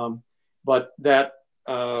 but that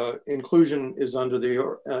inclusion is under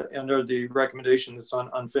the recommendation that's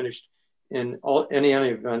unfinished in any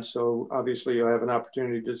event. So obviously you have an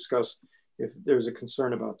opportunity to discuss if there's a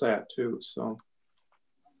concern about that too. So,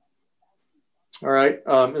 all right,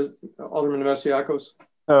 Alderman Masiakos.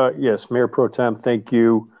 Yes, Mayor Pro Tem, thank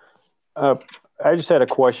you. I just had a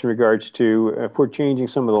question in regards to if we're changing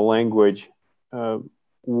some of the language,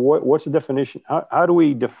 what's the definition? How do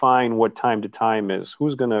we define what time to time is?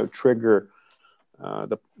 Who's going to trigger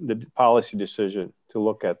the policy decision to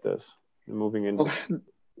look at this? Moving into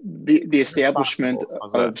the establishment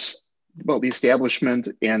of the establishment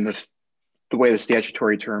and the way the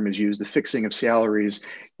statutory term is used, the fixing of salaries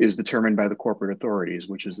is determined by the corporate authorities,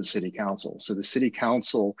 which is the city council. So the city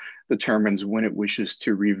council determines when it wishes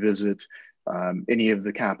to revisit any of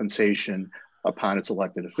the compensation upon its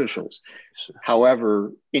elected officials.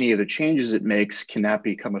 However, any of the changes it makes cannot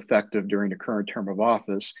become effective during the current term of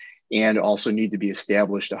office and also need to be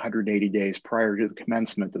established 180 days prior to the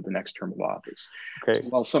commencement of the next term of office. Okay. So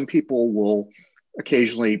while some people will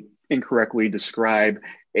occasionally incorrectly describe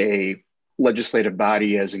a legislative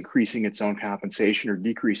body as increasing its own compensation or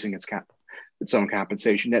decreasing its own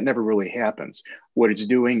compensation, that never really happens. What it's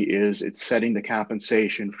doing is it's setting the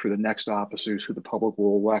compensation for the next officers who the public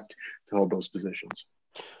will elect to hold those positions.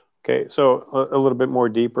 Okay, so a little bit more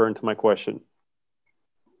deeper into my question.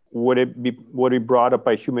 Would it be brought up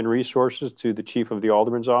by human resources to the chief of the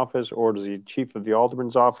alderman's office, or does the chief of the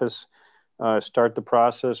alderman's office start the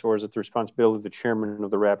process, or is it the responsibility of the chairman of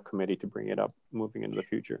the RAP committee to bring it up moving into the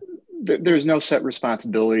future? There's no set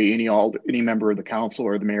responsibility. Any member of the council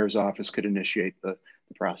or the mayor's office could initiate the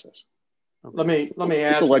process. Okay. Let me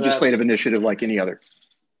add. It's a legislative initiative like any other.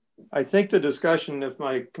 I think the discussion, if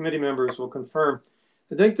my committee members will confirm,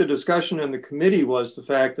 I think the discussion in the committee was the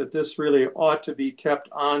fact that this really ought to be kept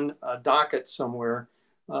on a docket somewhere,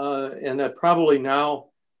 and that probably now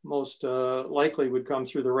most likely would come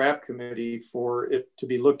through the RAP committee for it to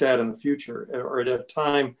be looked at in the future, or at a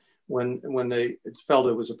time when they felt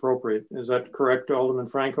it was appropriate. Is that correct, Alderman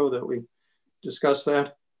Franco, that we discussed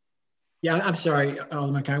that? Yeah, I'm sorry,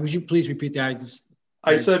 Alderman Kine. Would you please repeat that?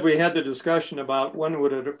 I said we had the discussion about when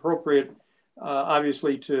would it appropriate,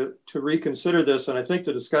 obviously, to reconsider this, and I think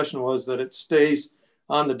the discussion was that it stays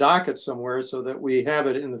on the docket somewhere so that we have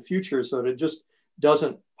it in the future, so that it just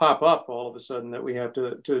doesn't pop up all of a sudden that we have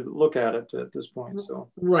to look at it at this point. So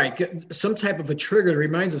right, some type of a trigger that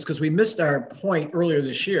reminds us, because we missed our point earlier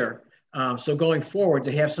this year. So going forward,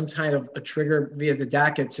 to have some kind of a trigger via the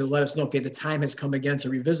docket to let us know, okay, the time has come again to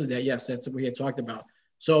revisit that. Yes, that's what we had talked about.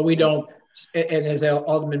 So we don't, and as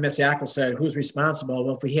Alderman Masiakos said, who's responsible?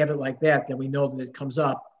 Well, if we have it like that, then we know that it comes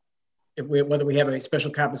up. Whether we have a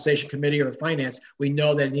special compensation committee or a finance, we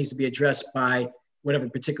know that it needs to be addressed by whatever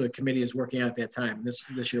particular committee is working on at that time.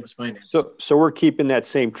 This year was finance. So we're keeping that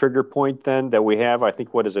same trigger point then that we have. I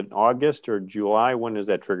think, what is it, August or July? When is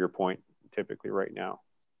that trigger point typically right now?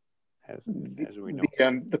 As we know,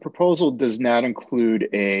 the proposal does not include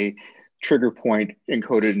a trigger point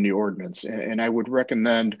encoded in the ordinance, and I would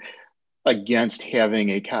recommend against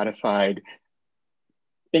having a codified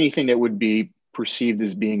anything that would be perceived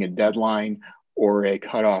as being a deadline or a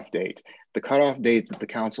cutoff date. The cutoff date that the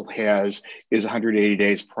council has is 180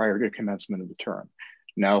 days prior to commencement of the term.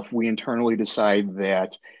 Now, if we internally decide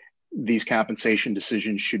that these compensation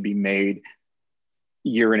decisions should be made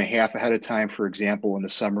year and a half ahead of time, for example, in the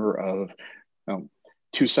summer of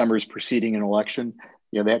 2 summers preceding an election,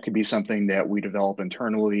 that could be something that we develop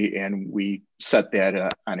internally, and we set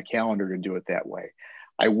that on a calendar to do it that way.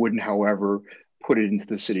 I wouldn't, however, put it into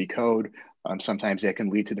the city code. Sometimes that can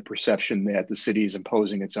lead to the perception that the city is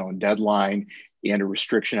imposing its own deadline and a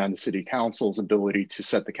restriction on the city council's ability to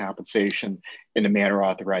set the compensation in a manner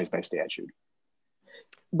authorized by statute.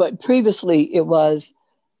 But previously it was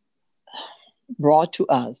brought to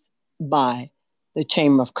us by the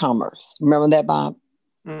Chamber of Commerce. Remember that, Bob?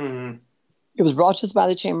 Mm-hmm. It was brought to us by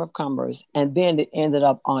the Chamber of Commerce, and then it ended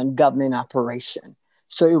up on government operation.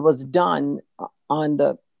 So it was done on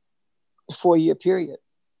the 4-year period.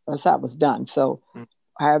 That's how it was done. So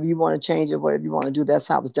however you want to change it, whatever you want to do, that's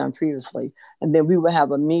how it was done previously. And then we would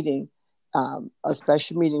have a meeting, a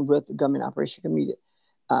special meeting with the Government Operation Committee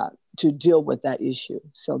to deal with that issue.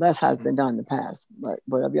 So that's how it's been done in the past. But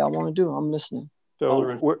whatever y'all want to do, I'm listening.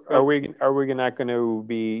 So are we not going to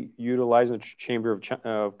be utilizing the Chamber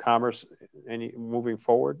of Commerce moving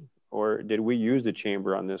forward? Or did we use the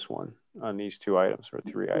Chamber on this one, on these 2 items or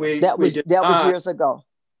 3 items? That was years ago.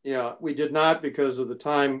 Yeah, we did not because of the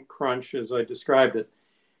time crunch, as I described it.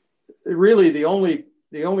 Really, the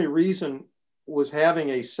only reason was having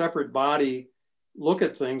a separate body look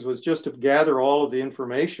at things was just to gather all of the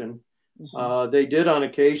information. They did on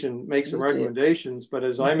occasion make some recommendations, but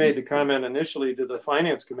as I made the comment initially to the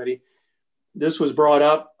Finance Committee, this was brought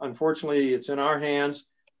up. Unfortunately, it's in our hands.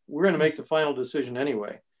 We're going to make the final decision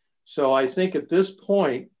anyway. So I think at this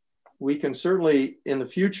point, we can certainly in the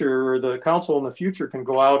future, or the council in the future can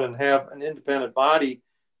go out and have an independent body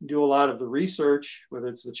do a lot of the research, whether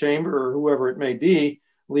it's the chamber or whoever it may be,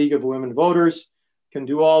 League of Women Voters can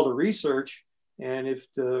do all the research. And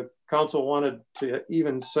if the council wanted to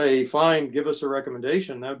even say, fine, give us a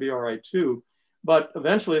recommendation, that'd be all right too. But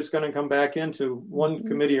eventually it's going to come back into one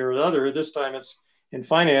committee or the other. This time it's in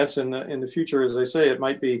finance, and in the future, as I say, it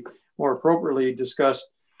might be more appropriately discussed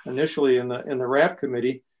initially in the RAP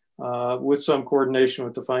committee with some coordination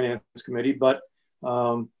with the Finance Committee. But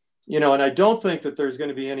and I don't think that there's going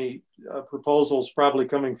to be any proposals probably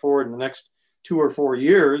coming forward in the next 2 or 4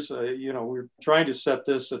 years. We're trying to set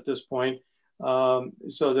this at this point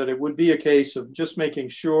so that it would be a case of just making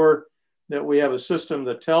sure that we have a system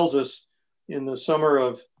that tells us in the summer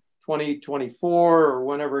of 2024 or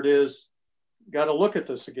whenever it is, got to look at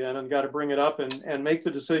this again and got to bring it up and make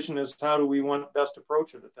the decision as to how do we want best to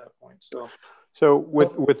approach it at that point. So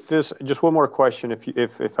with this, just one more question,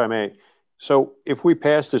 if I may. So if we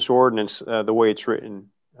pass this ordinance the way it's written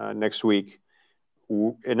next week,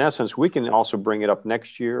 in essence, we can also bring it up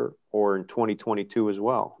next year or in 2022 as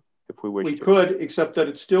well, if we wish to. We could, except that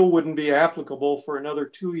it still wouldn't be applicable for another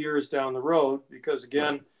 2 years down the road, because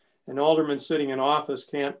again, an alderman sitting in office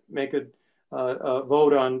can't make a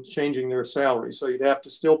vote on changing their salary. So you'd have to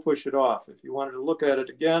still push it off. If you wanted to look at it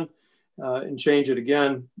again and change it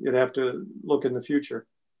again, you'd have to look in the future.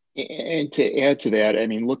 And to add to that, I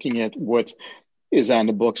mean, looking at what is on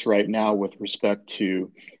the books right now with respect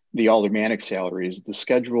to the aldermanic salaries, the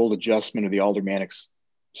scheduled adjustment of the aldermanic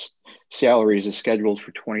salaries is scheduled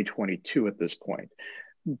for 2022 at this point.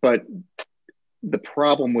 But the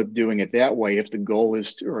problem with doing it that way, if the goal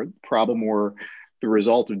is to, or problem or the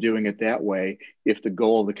result of doing it that way, if the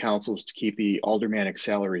goal of the council is to keep the aldermanic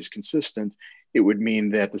salaries consistent, it would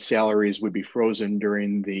mean that the salaries would be frozen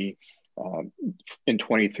during the in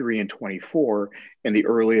 23 and 24, and the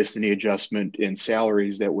earliest any adjustment in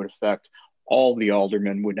salaries that would affect all the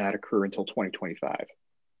aldermen would not occur until 2025.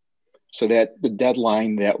 So that the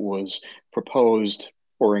deadline that was proposed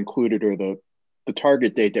or included, or the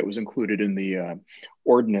target date that was included in the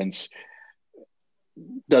ordinance,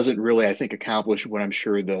 doesn't really, I think, accomplish what I'm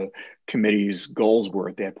sure the committee's goals were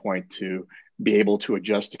at that point, to be able to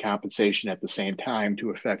adjust the compensation at the same time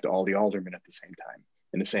to affect all the aldermen at the same time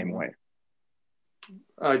in the same way.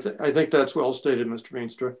 I think that's well stated, Mr.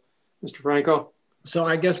 Veenstra. Mr. Franco? So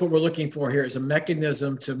I guess what we're looking for here is a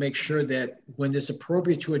mechanism to make sure that when it's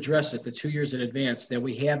appropriate to address it, the 2 years in advance, that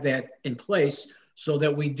we have that in place so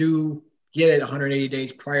that we do get it 180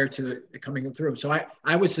 days prior to it coming through. So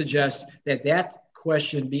I would suggest that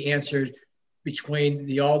question be answered between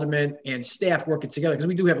the aldermen and staff working together, because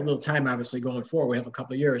we do have a little time, obviously, going forward. We have a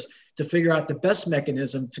couple of years to figure out the best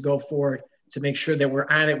mechanism to go forward to make sure that we're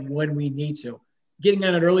on it when we need to. Getting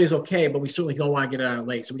on it early is okay, but we certainly don't want to get on it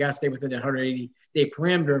late. So we got to stay within that 180-day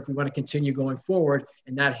parameter if we want to continue going forward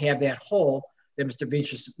and not have that hole that Mr. Veach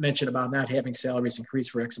just mentioned about not having salaries increase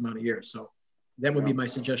for X amount of years. So that would be my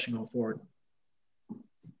suggestion going forward.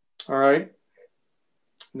 All right.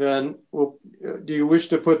 Then do you wish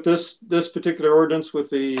to put this particular ordinance with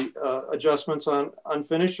the adjustments on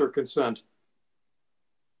unfinished or consent?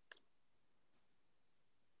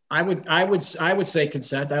 I would say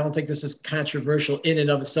consent. I don't think this is controversial in and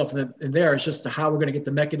of itself. And there, it's just how we're going to get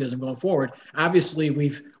the mechanism going forward. Obviously,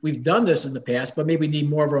 we've done this in the past, but maybe we need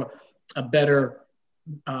more of a better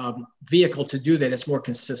vehicle to do that. It's more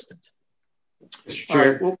consistent. Mr.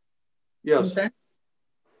 Chair. Well, yes.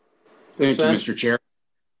 Thank you, Mr. Chair.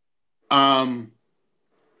 To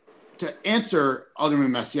answer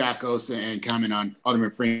Alderman Masiacos and comment on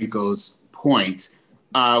Alderman Franco's points,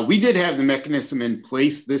 we did have the mechanism in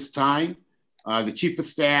place this time. The Chief of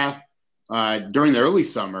Staff, during the early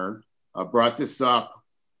summer, brought this up,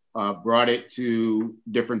 brought it to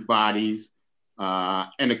different bodies.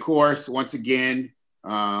 And of course, once again,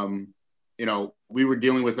 you know, we were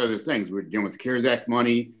dealing with other things. We were dealing with the CARES Act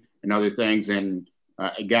money and other things, and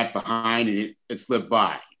it got behind and it slipped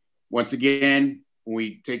by. Once again, when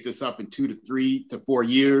we take this up in 2 to 3 to 4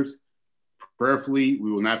 years, prayerfully, we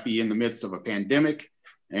will not be in the midst of a pandemic,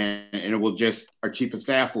 and it will just, our Chief of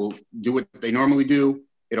Staff will do what they normally do.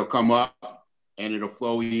 It'll come up and it'll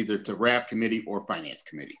flow either to RAP committee or Finance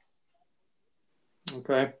committee.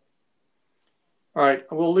 Okay. All right,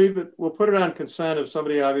 we'll leave it. We'll put it on consent. If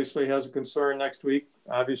somebody obviously has a concern next week,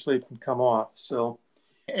 obviously it can come off. So,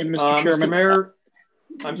 and Mr. Chairman, Mr. Mayor,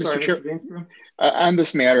 I'm Mr. sorry, Chair, Mr. Veenstra. On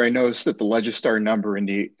this matter, I noticed that the Legistar number in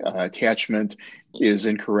the attachment is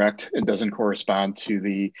incorrect. It doesn't correspond to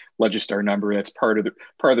the Legistar number. That's part of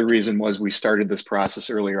the reason was we started this process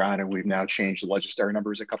earlier on, and we've now changed the Legistar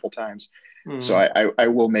numbers a couple times. Mm-hmm. So I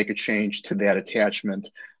will make a change to that attachment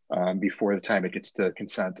before the time it gets to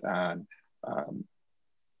consent on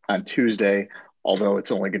Tuesday, although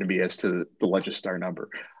it's only going to be as to the Legistar number.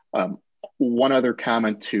 One other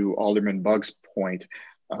comment to Alderman Bugg's point,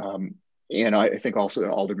 and I think also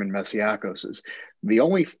Alderman Masiacos's, the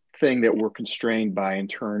only thing that we're constrained by in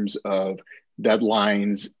terms of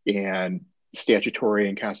deadlines and statutory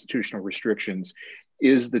and constitutional restrictions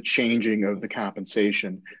is the changing of the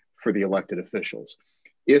compensation for the elected officials.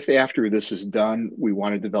 If after this is done, we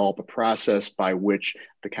want to develop a process by which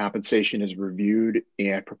the compensation is reviewed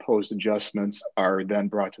and proposed adjustments are then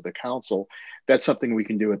brought to the council, that's something we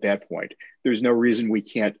can do at that point. There's no reason we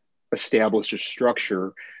can't establish a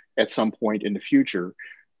structure at some point in the future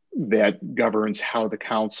that governs how the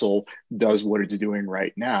council does what it's doing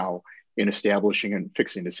right now in establishing and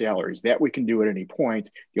fixing the salaries. That we can do at any point.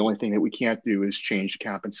 The only thing that we can't do is change the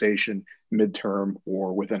compensation midterm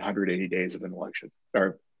or within 180 days of an election,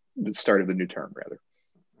 or the start of the new term, rather.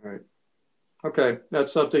 All right. Okay,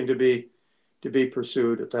 that's something to be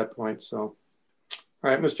pursued at that point. So, all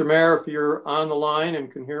right, Mr. Mayor, if you're on the line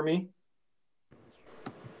and can hear me.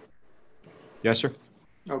 Yes, sir.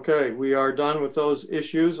 Okay, we are done with those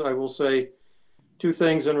issues. I will say two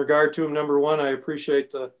things in regard to them. Number one, I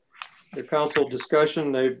appreciate the council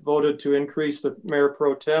discussion. They voted to increase the Mayor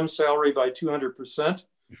Pro Tem salary by 200%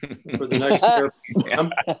 for the next Mayor Pro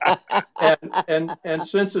Tem. And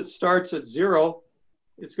since it starts at 0,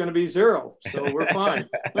 it's going to be 0. So we're fine.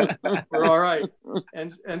 We're all right.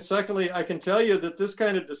 And secondly, I can tell you that this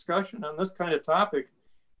kind of discussion on this kind of topic,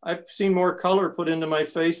 I've seen more color put into my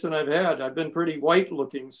face than I've had. I've been pretty white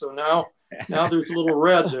looking. So now there's a little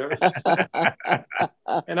red there.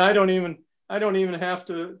 And I don't even have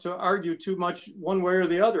to argue too much one way or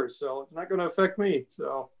the other. So it's not going to affect me.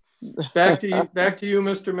 So back to you,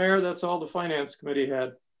 Mr. Mayor. That's all the Finance Committee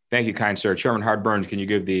had. Thank you, kind sir. Chairman Hart-Burns, can you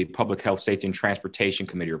give the Public Health, Safety, and Transportation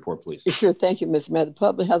Committee report, please? Sure. Thank you, Mr. Mayor. The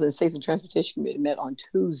Public Health and Safety and Transportation Committee met on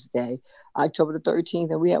Tuesday, October the 13th,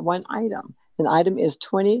 and we had one item. An item is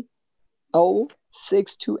 20-0628,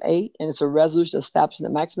 and it's a resolution establishing the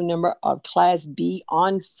maximum number of Class B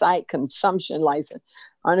on-site consumption license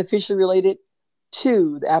unofficially related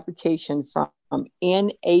to the application from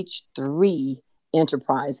NH3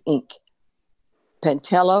 Enterprise, Inc.,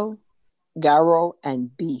 Pentello, Garro,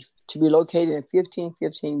 and Beef to be located in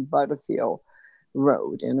 1515 Butterfield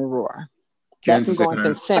Road in Aurora. That can go on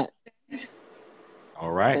consent.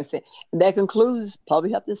 All right. Consent. And that concludes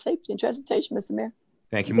Public Health and Safety and Transportation, Mr. Mayor.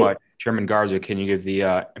 Thank you much. Chairman Garza, can you give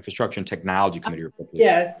the Infrastructure and Technology Committee report, please?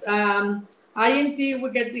 Yes. INT, we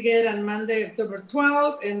get together on Monday, October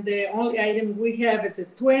 12th, and the only item we have is a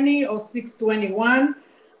 20-0621,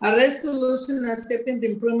 a resolution accepting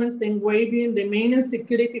the improvements and waiving the maintenance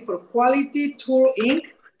security for Quality Tool Inc.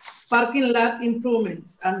 parking lot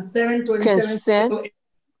improvements on 727.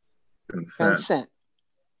 Consent.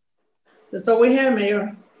 That's all we have,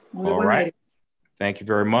 Mayor. All right. Thank you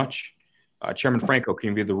very much. Chairman Franco, can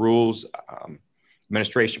you give the Rules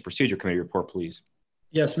Administration Procedure Committee report, please?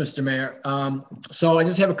 Yes, Mr. Mayor. So I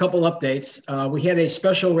just have a couple updates. We had a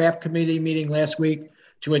special RAP committee meeting last week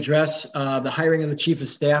to address the hiring of the chief of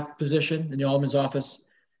staff position in the Alderman's office.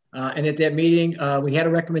 And at that meeting, we had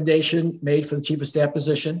a recommendation made for the chief of staff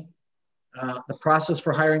position. The process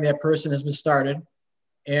for hiring that person has been started.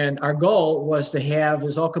 And our goal was to have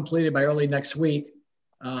this all completed by early next week.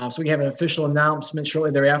 So we have an official announcement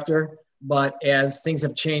shortly thereafter. But as things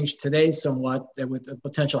have changed today somewhat, that with the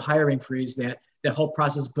potential hiring freeze, that whole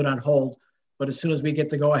process is put on hold. But as soon as we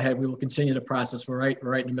get the go ahead, we will continue the process. We're right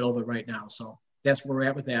in the middle of it right now. So that's where we're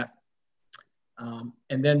at with that.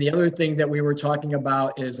 And then the other thing that we were talking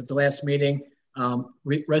about is at the last meeting,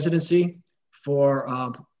 residency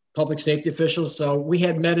for public safety officials. So we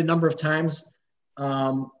had met a number of times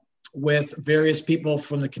with various people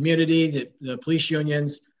from the community, the police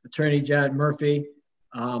unions, Attorney Janet Murphy,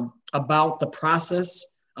 about the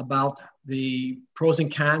process, about the pros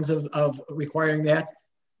and cons of requiring that,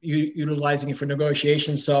 utilizing it for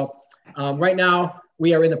negotiations. So right now,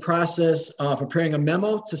 we are in the process of preparing a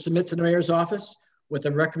memo to submit to the mayor's office with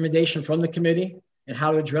a recommendation from the committee and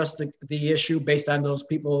how to address the issue based on those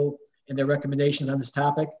people and their recommendations on this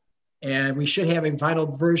topic. And we should have a final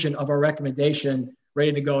version of our recommendation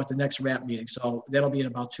ready to go at the next RAP meeting. So that'll be in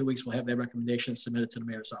about 2 weeks. We'll have that recommendation submitted to the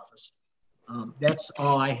mayor's office. That's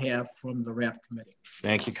all I have from the RAP committee.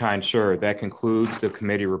 Thank you, kind sir. That concludes the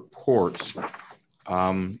committee reports.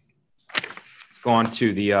 Let's go on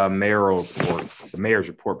to the mayoral report, the mayor's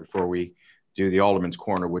report before we do the Alderman's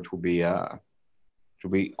Corner, which will be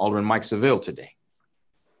Alderman Mike Seville today.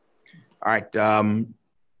 All right.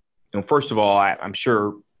 First of all, I'm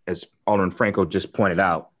sure, as Alderman Franco just pointed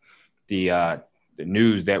out, the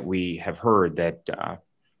news that we have heard that a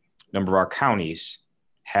number of our counties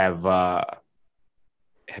have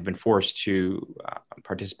been forced to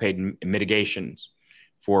participate in mitigations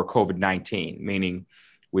for COVID-19, meaning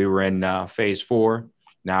we were in phase 4.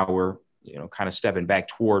 Now we're kind of stepping back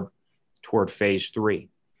toward phase 3,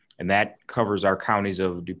 and that covers our counties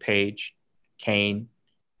of DuPage, Kane,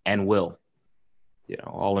 and Will,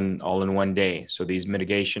 all in one day. So these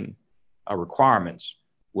mitigation requirements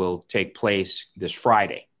will take place this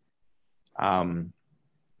Friday. And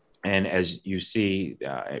as you see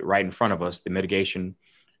right in front of us, the mitigation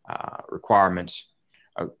requirements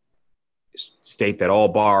state that all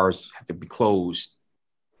bars have to be closed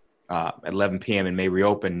at 11 p.m. and may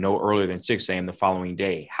reopen no earlier than 6 a.m. the following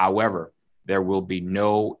day. However, there will be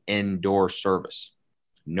no indoor service.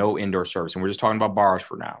 No indoor service. And we're just talking about bars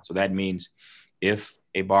for now. So that means if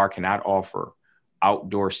a bar cannot offer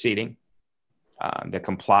outdoor seating that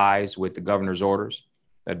complies with the governor's orders,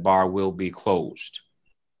 that bar will be closed.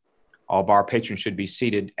 All bar patrons should be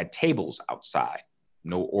seated at tables outside.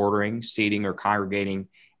 No ordering, seating, or congregating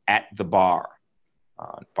at the bar.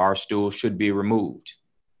 Bar stools should be removed.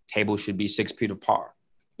 Tables should be 6 feet apart.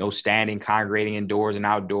 No standing, congregating indoors and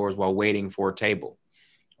outdoors while waiting for a table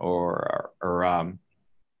or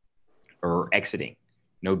exiting.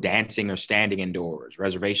 No dancing or standing indoors.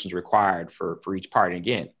 Reservations required for each party. And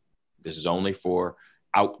again, this is only for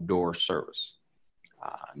outdoor service.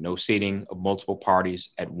 No seating of multiple parties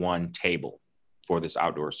at one table for this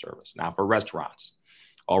outdoor service. Now for restaurants,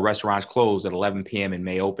 all restaurants closed at 11 p.m. and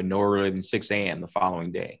may open no earlier than 6 a.m. the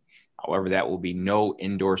following day. However, that will be no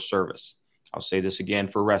indoor service. I'll say this again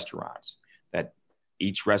for restaurants, that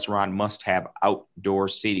each restaurant must have outdoor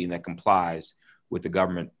seating that complies with the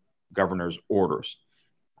governor's orders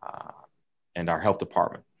and our health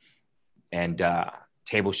department. And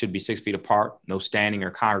tables should be 6 feet apart, no standing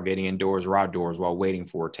or congregating indoors or outdoors while waiting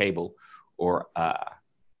for a table or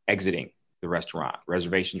exiting the restaurant.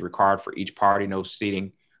 Reservations required for each party, no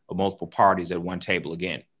seating of multiple parties at one table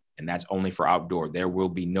again. And that's only for outdoor. There will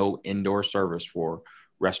be no indoor service for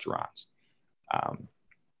restaurants.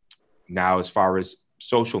 Now, as far as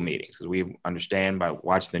social meetings, because we understand by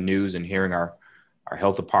watching the news and hearing our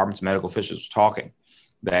health departments, medical officials talking,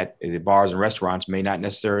 that the bars and restaurants may not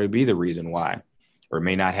necessarily be the reason why, or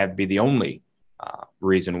may not be the only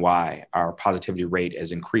reason why our positivity rate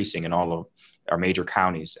is increasing in all of our major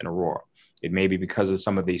counties in Aurora. It may be because of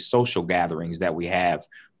some of these social gatherings that we have,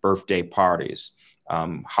 birthday parties,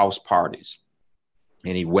 house parties,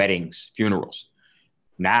 any weddings, funerals.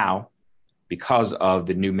 Now, because of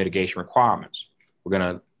the new mitigation requirements,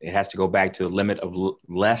 it has to go back to the limit of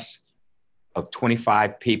less of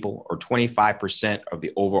 25 people or 25% of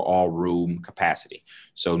the overall room capacity.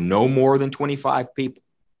 So no more than 25 people,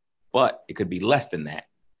 but it could be less than that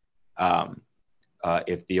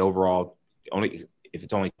if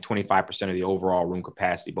it's only 25% of the overall room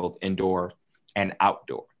capacity, both indoor and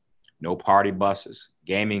outdoor. No party buses.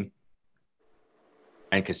 Gaming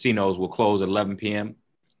and casinos will close at 11 p.m.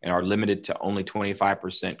 and are limited to only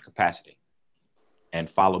 25% capacity, and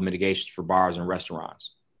follow mitigations for bars and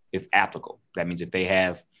restaurants if applicable. That means if they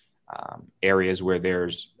have areas where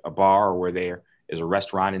there's a bar or where there is a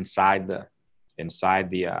restaurant inside the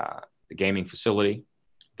gaming facility,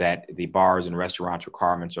 that the bars and restaurants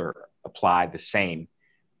requirements are applied the same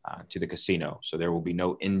to the casino. So there will be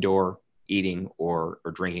no indoor eating or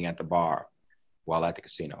drinking at the bar while at the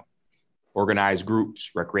casino. Organized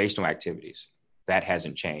groups, recreational activities, that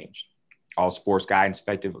hasn't changed. All sports guidance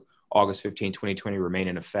effective August 15, 2020 remain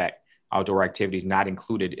in effect. Outdoor activities not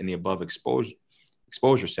included in the above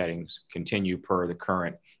exposure settings continue per the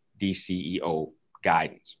current DCEO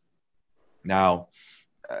guidance. Now,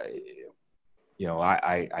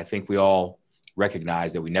 I think we all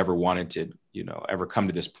recognize that we never wanted to, ever come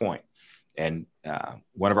to this point. And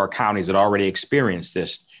one of our counties had already experienced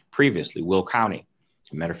this previously, Will County.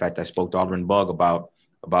 As a matter of fact, I spoke to Alderman Bugg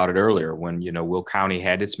about it earlier when, Will County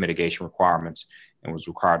had its mitigation requirements and was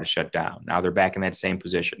required to shut down. Now they're back in that same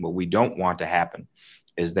position. What we don't want to happen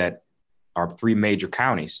is that our three major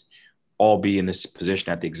counties all be in this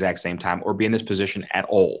position at the exact same time or be in this position at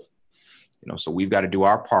all. So we've got to do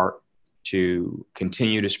our part to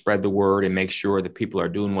continue to spread the word and make sure that people are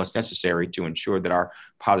doing what's necessary to ensure that our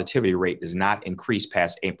positivity rate does not increase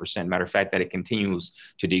past 8%. Matter of fact, that it continues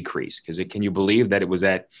to decrease. Because can you believe that it was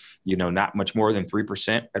at, not much more than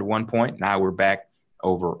 3% at one point? Now we're back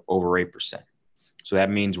over 8%. So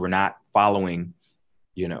that means we're not following,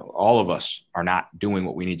 all of us are not doing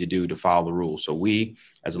what we need to do to follow the rules. So we,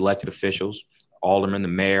 as elected officials, aldermen, the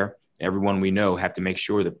mayor, everyone we know, have to make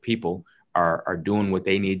sure that people are doing what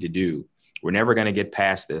they need to do. We're never going to get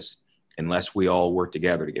past this unless we all work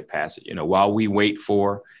together to get past it. While we wait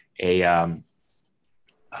for a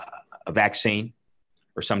vaccine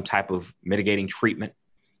or some type of mitigating treatment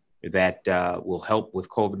that will help with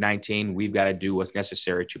COVID-19, we've got to do what's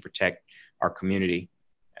necessary to protect our community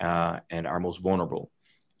and our most vulnerable.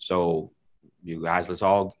 So you guys, let's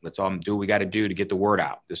all do what we got to do to get the word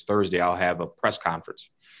out. This Thursday, I'll have a press conference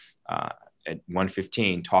at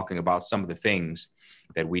 1:15 talking about some of the things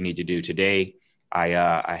that we need to do. Today,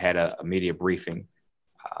 I had a media briefing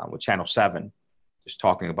with Channel 7, just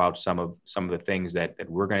talking about some of the things that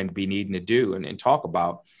we're going to be needing to do and talk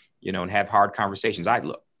about, and have hard conversations.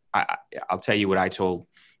 I'll tell you what I told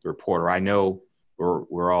the reporter. I know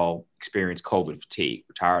we're all experienced COVID fatigue.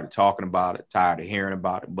 We're tired of talking about it, tired of hearing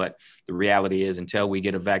about it. But the reality is, until we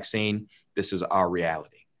get a vaccine, this is our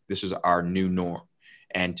reality. This is our new norm.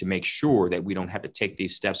 And to make sure that we don't have to take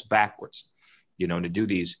these steps backwards, to do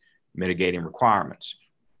these mitigating requirements,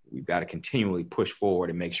 we've got to continually push forward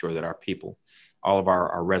and make sure that our people, all of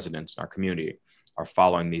our residents in our community, are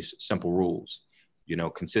following these simple rules,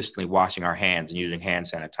 consistently washing our hands and using hand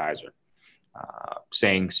sanitizer,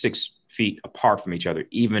 staying 6 feet apart from each other,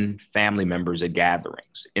 even family members at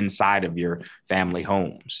gatherings, inside of your family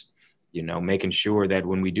homes, making sure that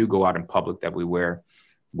when we do go out in public that we wear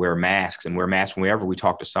masks, and wear masks whenever we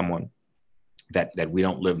talk to someone that we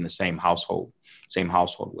don't live in the same household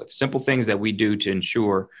with. Simple things that we do to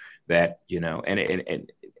ensure that,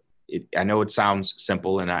 I know it sounds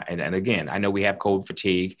simple, and again, I know we have COVID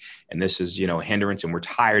fatigue, and this is, a hindrance, and we're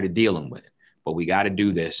tired of dealing with it, but we got to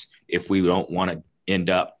do this if we don't want to end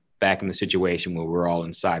up back in the situation where we're all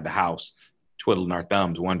inside the house, twiddling our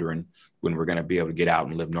thumbs, wondering when we're going to be able to get out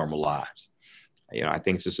and live normal lives. I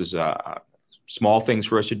think this is small things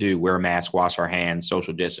for us to do: wear a mask, wash our hands,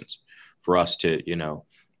 social distance, for us to,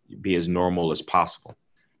 be as normal as possible.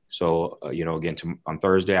 So, again, on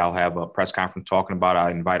Thursday, I'll have a press conference talking about it.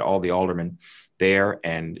 I invite all the aldermen there.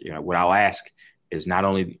 And, what I'll ask is, not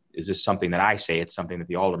only is this something that I say, it's something that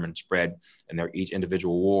the aldermen spread in their each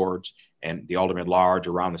individual wards and the aldermen at large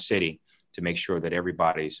around the city, to make sure that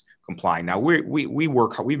everybody's complying. Now, we've been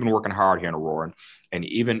working hard here in Aurora, and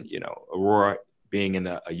even, Aurora being in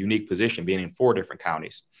a unique position, being in 4 different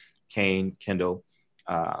counties, Kane, Kendall,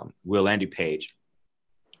 Will, and DuPage,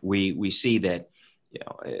 we see that,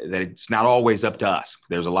 that it's not always up to us.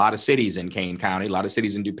 There's a lot of cities in Kane County, a lot of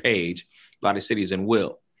cities in DuPage, a lot of cities in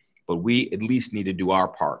Will, but we at least need to do our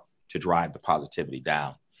part to drive the positivity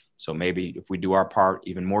down. So maybe if we do our part,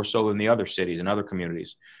 even more so than the other cities and other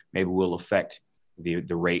communities, maybe we'll affect the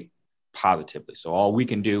rate positively. So all we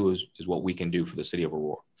can do is what we can do for the city of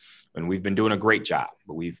Aurora. And we've been doing a great job,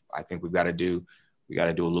 but I think we've got to do a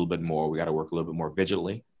little bit more. We got to work a little bit more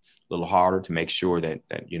vigilantly, a little harder, to make sure that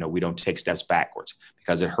we don't take steps backwards,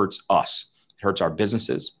 because it hurts us. It hurts our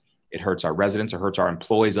businesses. It hurts our residents. It hurts our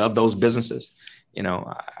employees of those businesses.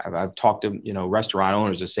 I've talked to, restaurant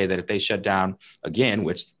owners that say that if they shut down again,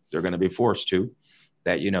 which they're going to be forced to,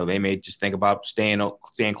 that, they may just think about staying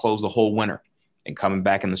closed the whole winter and coming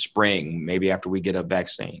back in the spring, maybe after we get a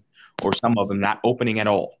vaccine, or some of them not opening at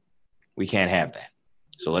all. We can't have that.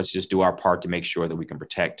 So let's just do our part to make sure that we can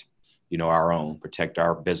protect, our own, protect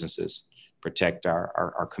our businesses, protect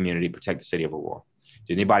our community, protect the city of Aurora.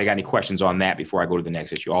 Does anybody got any questions on that before I go to the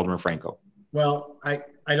next issue? Alderman Franco. Well, I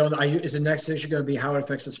don't know. Is the next issue going to be how it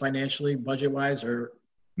affects us financially, budget-wise, or?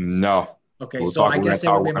 No. Okay, so I guess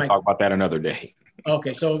that would be we're gonna talk about that another day.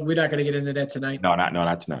 Okay, so we're not going to get into that tonight? No,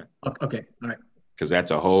 not tonight. Okay, all right. Because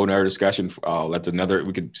that's a whole nother discussion.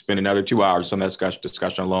 We could spend another 2 hours on that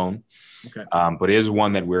discussion alone. Okay. But it is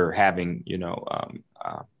one that we're having,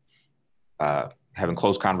 having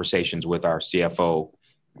close conversations with our CFO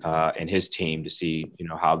and his team to see,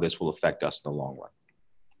 how this will affect us in the long run.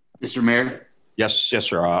 Mr. Mayor? Yes,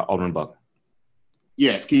 sir. Alderman Buck.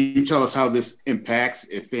 Yes. Can you tell us how this impacts,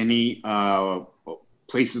 if any,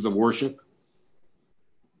 places of worship?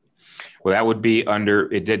 Well, that would be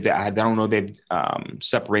under it. I don't know. They've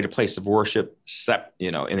separated place of worship,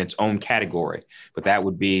 in its own category, but that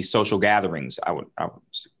would be social gatherings. I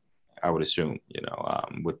would assume,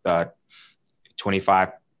 with 25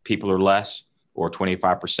 people or less, or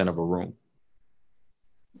 25% of a room.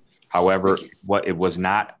 However, what it was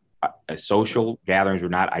not, social gatherings were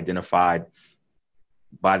not identified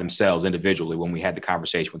by themselves individually when we had the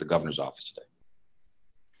conversation with the governor's office today.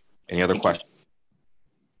 Any other questions?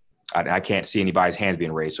 I can't see anybody's hands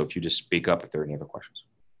being raised, so if you just speak up if there are any other questions.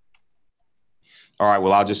 All right,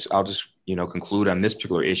 well, I'll just conclude on this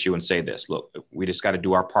particular issue and say this. Look, we just got to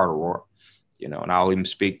do our part, Aurora, and I'll even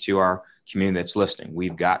speak to our community that's listening.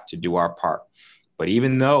 We've got to do our part. But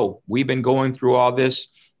even though we've been going through all this,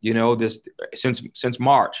 this since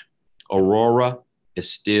March, Aurora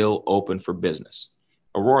is still open for business.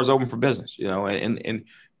 Aurora's open for business, and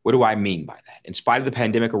what do I mean by that? In spite of the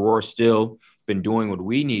pandemic, Aurora's still been doing what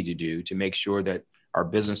we need to do to make sure that our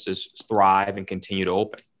businesses thrive and continue to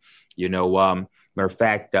open. Matter of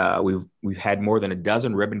fact, we've had more than a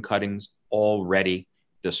dozen ribbon cuttings already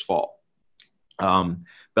this fall.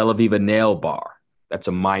 Bella Viva Nail Bar, that's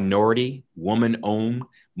a minority, woman-owned,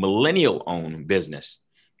 millennial-owned business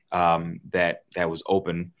that was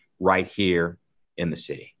open right here in the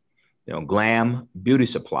city. Glam Beauty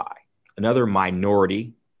Supply, another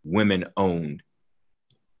minority, women-owned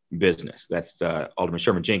business. That's Alderman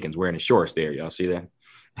Sherman Jenkins wearing his shorts there. Y'all see that?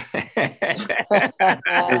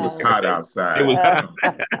 It was hot outside.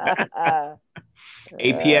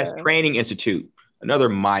 APS Training Institute, another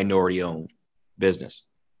minority-owned business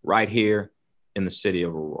right here in the city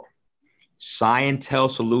of Aurora.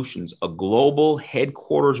 Scientel Solutions, a global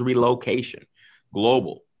headquarters relocation,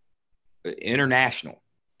 global, international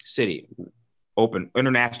city, open,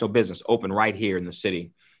 international business open right here in the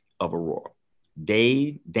city of Aurora.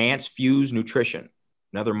 Dance Fuse Nutrition,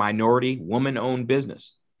 another minority, woman-owned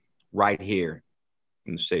business right here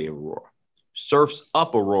in the city of Aurora. Surfs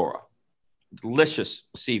Up Aurora, delicious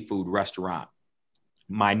seafood restaurant,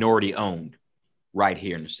 minority-owned right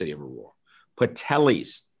here in the city of Aurora.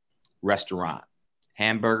 Patelli's Restaurant,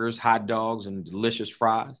 hamburgers, hot dogs, and delicious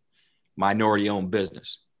fries, minority-owned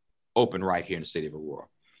business, open right here in the city of Aurora.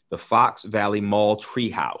 The Fox Valley Mall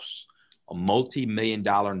Treehouse, a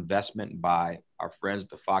multi-million-dollar investment by our friends at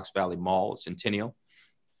the Fox Valley Mall Centennial,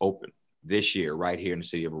 open this year right here in the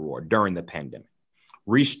city of Aurora during the pandemic.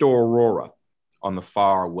 Restore Aurora on the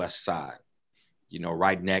far west side,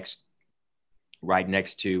 right next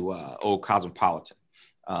to Old Cosmopolitan,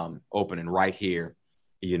 opening right here,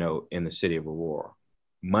 in the city of Aurora.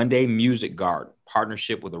 Monday Music Garden,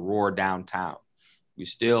 partnership with Aurora Downtown. We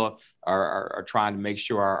still are trying to make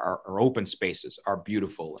sure our open spaces are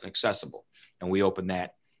beautiful and accessible. And we open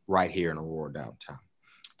that right here in Aurora Downtown.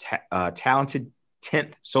 Talented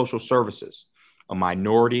 10th Social Services, a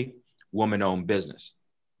minority woman-owned business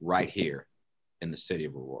right here in the city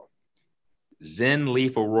of Aurora. Zen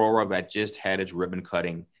Leaf Aurora that just had its ribbon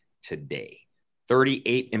cutting today.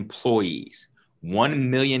 38 employees, $1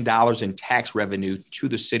 million in tax revenue to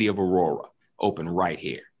the city of Aurora, open right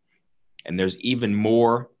here. And there's even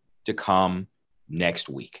more to come next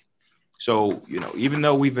week. So, even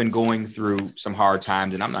though we've been going through some hard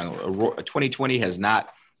times, and 2020 has not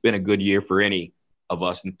been a good year for any of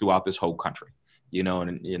us and throughout this whole country,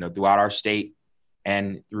 throughout our state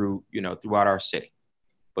and throughout our city.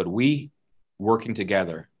 But we working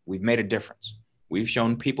together, we've made a difference. We've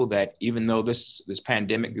shown people that even though this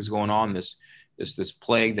pandemic is going on, this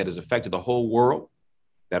plague that has affected the whole world,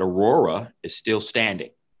 that Aurora is still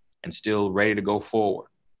standing and still ready to go forward,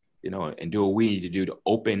 and do what we need to do to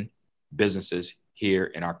open businesses here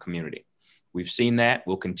in our community. We've seen that,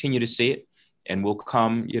 we'll continue to see it, and we'll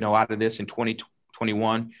come, out of this in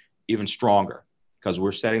 2021 even stronger, because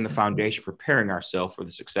we're setting the foundation, preparing ourselves for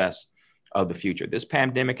the success of the future. This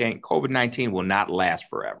pandemic COVID-19 will not last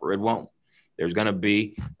forever. It won't. There's going to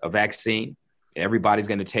be a vaccine. Everybody's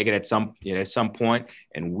going to take it at some point,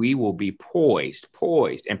 and we will be poised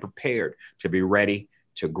and prepared to be ready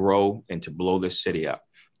to grow and to blow this city up.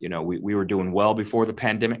 We were doing well before the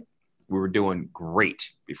pandemic. We were doing great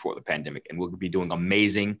before the pandemic, and we'll be doing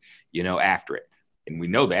amazing, after it. And we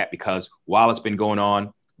know that because while it's been going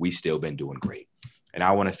on, we've still been doing great. And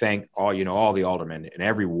I want to thank all the aldermen in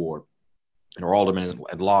every ward and our aldermen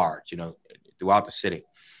at large, throughout the city,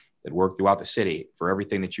 that work throughout the city, for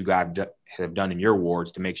everything that you guys have done in your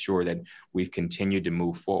wards to make sure that we've continued to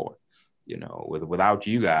move forward. Without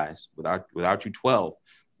you guys, without you 12,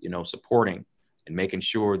 supporting and making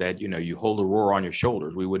sure that, you hold Aurora on your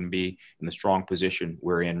shoulders, we wouldn't be in the strong position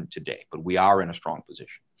we're in today. But we are in a strong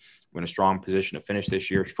position. We're in a strong position to finish this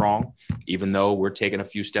year strong, even though we're taking a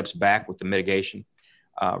few steps back with the mitigation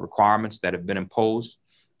requirements that have been imposed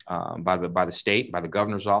by the state, by the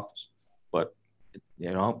governor's office. But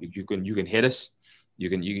you can hit us, you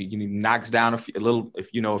can knock us down a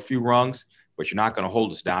few rungs, but you're not going to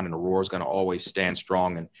hold us down, and Aurora is going to always stand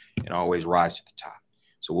strong and always rise to the top.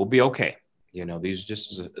 So we'll be okay. These are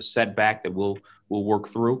just a setback that we'll work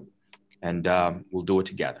through, and we'll do it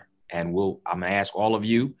together. And I'm going to ask all of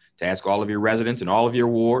you to ask all of your residents in all of your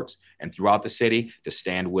wards and throughout the city to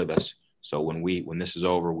stand with us. So when this is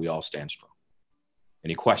over, we all stand strong.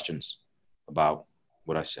 Any questions about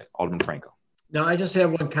what I said? Alderman Franco. No, I just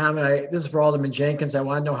have one comment. This is for Alderman Jenkins. I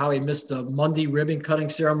want to know how he missed the Monday ribbon cutting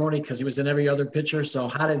ceremony because he was in every other picture. So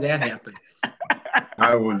how did that happen?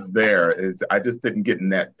 I was there. I just didn't get in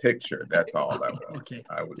that picture. That's all. Okay.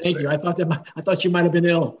 Thank you. I thought you might have been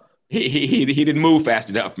ill. He didn't move fast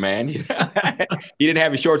enough, man. He didn't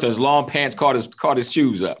have his shorts on. His long pants caught his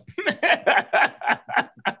shoes up.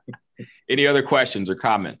 Any other questions or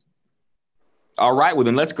comments? All right, well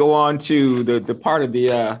then let's go on to the part of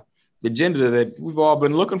the agenda that we've all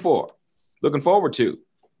been looking forward to.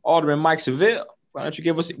 Alderman Mike Seville, why don't you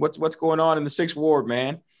give us what's going on in the 6th Ward,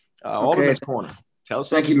 man? Alderman's Corner. Tell us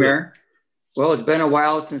something. Thank you, Mayor. Well, it's been a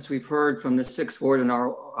while since we've heard from the 6th Ward in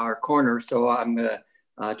our corner, so I'm going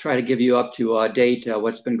to try to give you up to date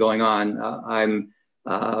what's been going on.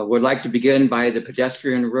 Would like to begin by the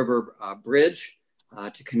pedestrian river bridge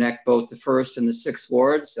to connect both the 1st and the 6th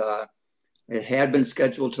Wards. It had been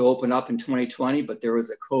scheduled to open up in 2020, but there was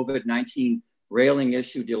a COVID-19 railing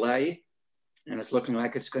issue delay, and it's looking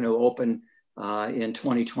like it's going to open in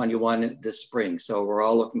 2021 this spring. So we're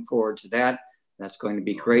all looking forward to that. That's going to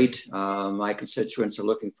be great. My constituents are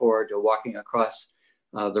looking forward to walking across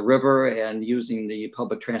the river and using the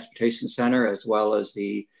public transportation center, as well as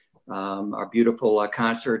our beautiful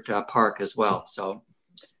concert park as well. So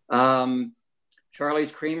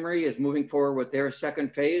Charlie's Creamery is moving forward with their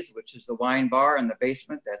 2nd phase, which is the wine bar in the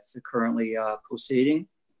basement. That's currently proceeding.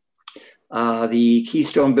 The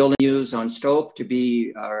Keystone building used on Stope to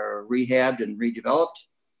be rehabbed and redeveloped.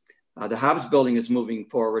 The Hobbs building is moving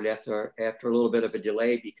forward after a little bit of a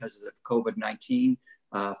delay because of COVID-19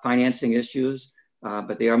 financing issues,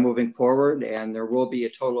 but they are moving forward, and there will be a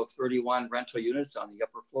total of 31 rental units on the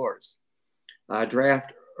upper floors.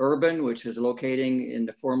 Draft Urban, which is locating in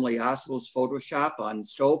the formerly Oswald's Photo Shop on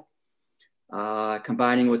Stope,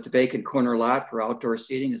 combining with the vacant corner lot for outdoor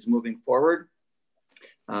seating, is moving forward.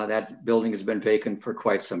 That building has been vacant for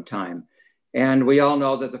quite some time. And we all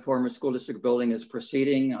know that the former school district building is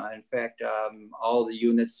proceeding. In fact, all the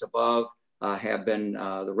units above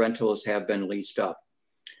the rentals have been leased up.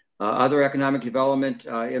 Other economic development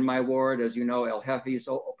in my ward, as you know, El Jefe's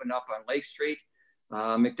opened up on Lake Street.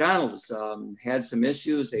 McDonald's had some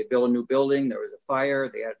issues. They built a new building. There was a fire.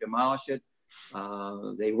 They had to demolish it.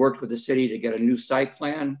 They worked with the city to get a new site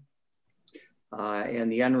plan.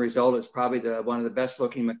 And the end result is probably one of the best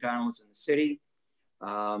looking McDonald's in the city,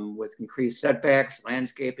 with increased setbacks,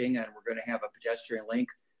 landscaping, and we're going to have a pedestrian link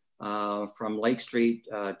from Lake Street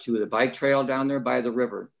to the bike trail down there by the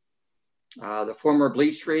river. The former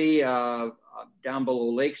bleachery down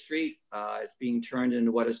below Lake Street is being turned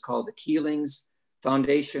into what is called the Keelings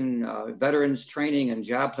Foundation Veterans Training and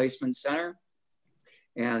Job Placement Center.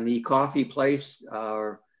 And the coffee place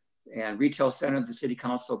and retail center the City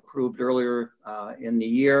Council approved earlier in the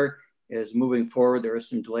year is moving forward. There is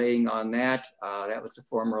some delaying on that. That was the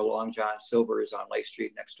former Long John Silver's on Lake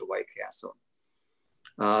Street next to White Castle.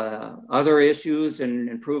 Other issues and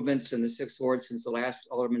improvements in the 6th Ward since the last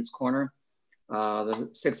Alderman's Corner. The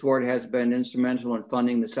 6th Ward has been instrumental in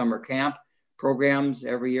funding the summer camp programs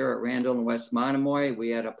every year at Randall and West Monomoy.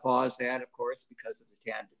 We had to pause that, of course, because of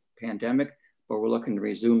the pandemic, but we're looking to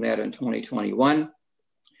resume that in 2021,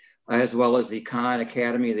 as well as the Khan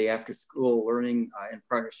Academy, the after school learning in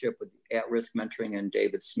partnership with At-Risk Mentoring and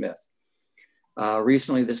David Smith.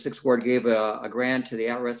 Recently, the Sixth Ward gave a grant to the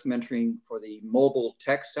At-Risk Mentoring for the Mobile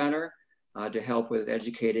Tech Center to help with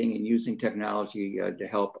educating and using technology to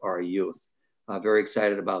help our youth. Very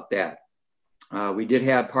excited about that. We did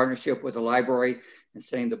have partnership with the library and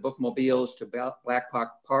sending the bookmobiles to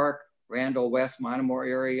Blackhawk Park, Randall West Monomoy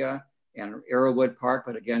area, and Arrowwood Park.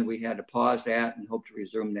 But again, we had to pause that and hope to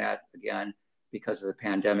resume that again because of the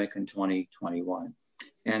pandemic in 2021.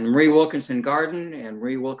 And Marie Wilkinson Garden and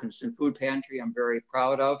Marie Wilkinson Food Pantry, I'm very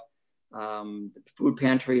proud of. The food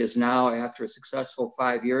pantry is now, after a successful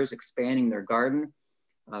 5 years, expanding their garden.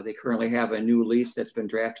 They currently have a new lease that's been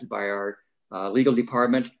drafted by our legal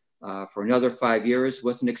department for another 5 years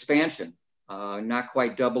with an expansion, not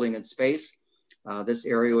quite doubling in space. This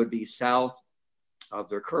area would be south of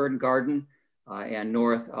their current garden and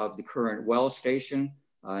north of the current well station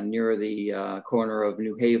near the corner of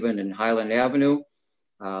New Haven and Highland Avenue.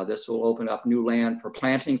 This will open up new land for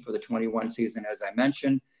planting for the 21 season, as I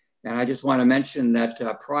mentioned. And I just want to mention that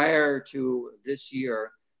prior to this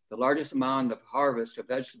year, the largest amount of harvest of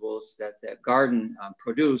vegetables that that garden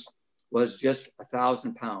produced was just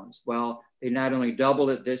 1,000 pounds. Well, they not only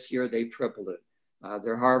doubled it this year, they've tripled it.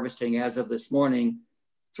 They're harvesting, as of this morning,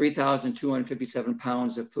 3,257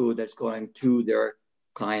 pounds of food that's going to their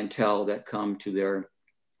clientele that come to their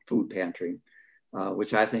food pantry,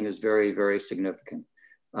 which I think is very, very significant.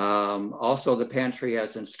 Also, the pantry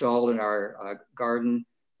has installed in our garden,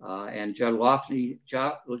 and Judd Lofty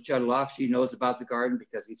knows about the garden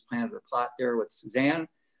because he's planted a plot there with Suzanne.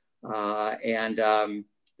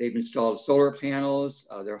 They've installed solar panels.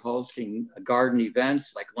 They're hosting garden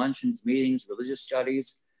events like luncheons, meetings, religious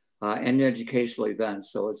studies, and educational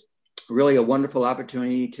events. So it's really a wonderful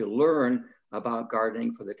opportunity to learn about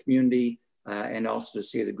gardening for the community and also to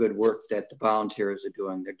see the good work that the volunteers are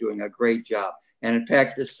doing. They're doing a great job. And in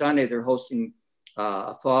fact, this Sunday, they're hosting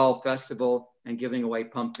a fall festival and giving away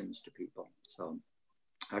pumpkins to people. So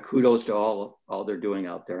kudos to all they're doing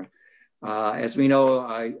out there. As we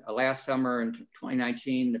know, last summer in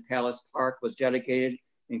 2019, the Palace Park was dedicated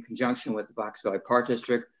in conjunction with the Box Valley Park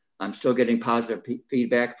District. I'm still getting positive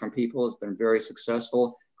feedback from people. It's been very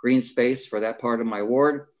successful green space for that part of my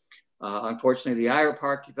ward. Unfortunately, the Ira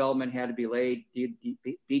Park development had to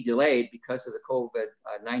be delayed because of the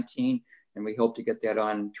COVID-19, and we hope to get that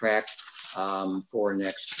on track for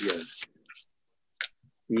next year.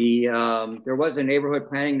 There was a neighborhood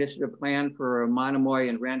planning initiative plan for Monomoy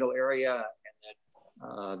and Randall area,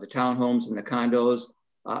 and the townhomes and the condos,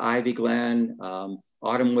 Ivy Glen,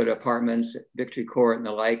 Autumnwood Apartments, Victory Court, and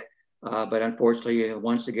the like. But unfortunately,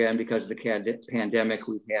 once again, because of the pandemic,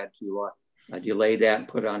 we've had to delay that and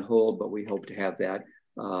put it on hold, but we hope to have that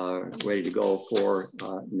ready to go for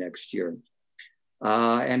next year.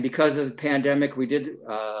 And because of the pandemic, we did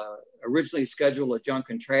originally schedule a junk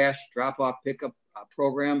and trash drop-off pickup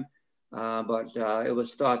program, but it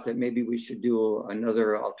was thought that maybe we should do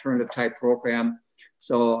another alternative type program.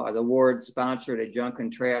 So the ward sponsored a junk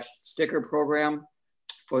and trash sticker program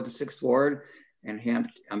for the 6th Ward. And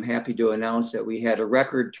I'm happy to announce that we had a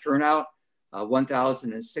record turnout,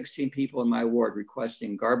 1,016 people in my ward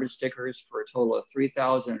requesting garbage stickers for a total of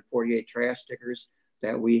 3,048 trash stickers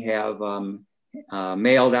that we have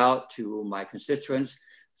mailed out to my constituents.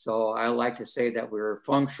 So I like to say that we're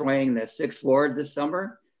feng shuiing the 6th Ward this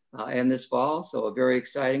summer and this fall. So very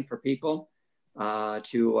exciting for people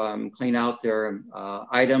to clean out their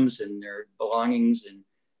items and their belongings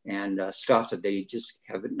and stuff that they just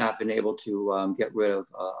have not been able to get rid of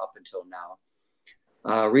up until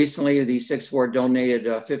now. Recently, the 6th Ward donated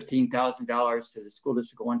 $15,000 to the School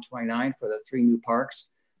District 129 for the 3 new parks,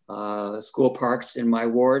 school parks in my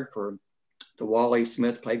ward, for the Wally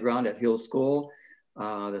Smith Playground at Hill School,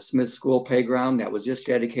 the Smith School Playground that was just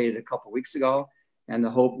dedicated a couple weeks ago, and the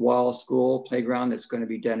Hope Wall School Playground that's going to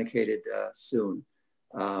be dedicated soon.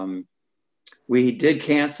 We did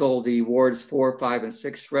cancel the wards 4, 5, and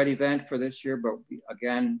 6 shred event for this year, but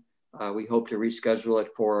again, we hope to reschedule it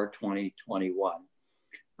for 2021.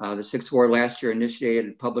 The 6th Ward last year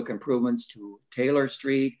initiated public improvements to Taylor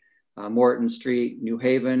Street, Morton Street, New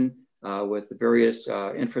Haven, with the various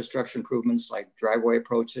infrastructure improvements like driveway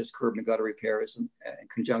approaches, curb and gutter repairs in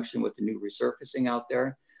conjunction with the new resurfacing out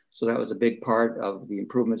there. So that was a big part of the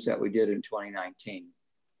improvements that we did in 2019.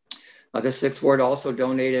 The 6th Ward also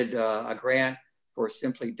donated a grant for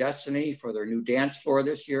Simply Destiny for their new dance floor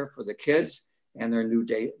this year for the kids and their new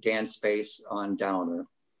dance space on Downer.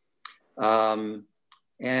 And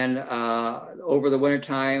over the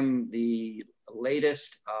wintertime, the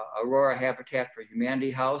latest Aurora Habitat for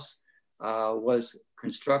Humanity house was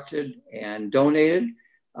constructed and donated.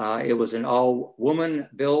 It was an all-woman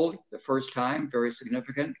build the first time, very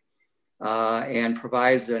significant, and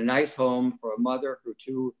provides a nice home for a mother, her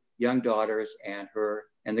two young daughters, and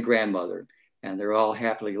the grandmother. And they're all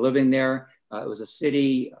happily living there. It was a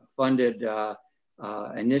city-funded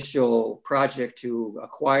initial project to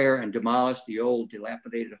acquire and demolish the old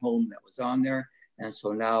dilapidated home that was on there. And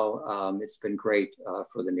so now it's been great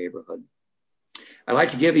for the neighborhood. I'd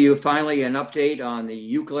like to give you finally an update on the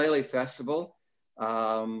Ukulele Festival.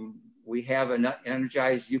 We have an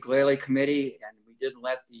energized ukulele committee, and we didn't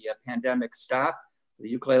let the pandemic stop the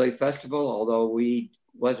Ukulele Festival, although we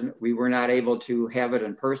were not able to have it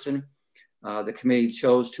in person. The committee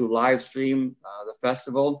chose to live stream the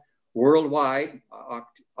festival worldwide,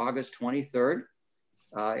 August 23rd.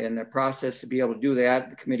 In the process to be able to do that,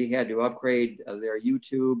 the committee had to upgrade their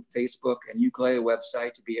YouTube, Facebook, and ukulele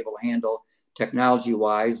website to be able to handle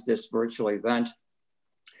technology-wise this virtual event.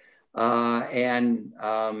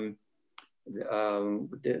 The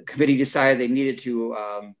committee decided they needed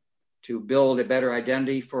to build a better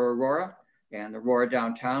identity for Aurora and Aurora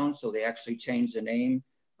downtown, so they actually changed the name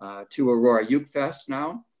to Aurora Uke Fest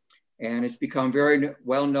now. And it's become very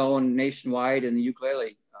well known nationwide in the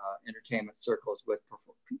ukulele entertainment circles, with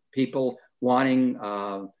people wanting,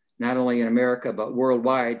 not only in America, but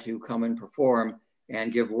worldwide, to come and perform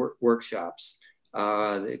and give workshops.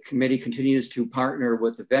 The committee continues to partner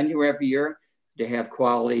with the venue every year to have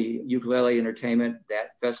quality ukulele entertainment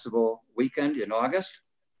that festival weekend in August.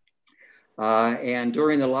 And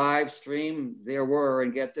during the live stream, there were,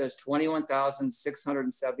 and get this,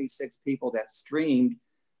 21,676 people that streamed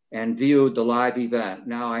and viewed the live event.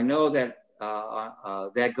 Now, I know that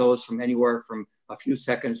that goes from anywhere from a few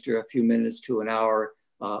seconds to a few minutes to an hour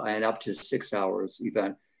and up to 6 hours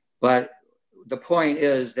event. But the point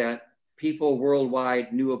is that people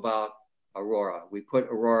worldwide knew about Aurora. We put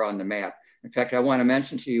Aurora on the map. In fact, I want to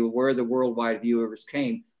mention to you where the worldwide viewers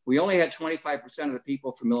came. We only had 25% of the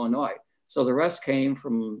people from Illinois. So the rest came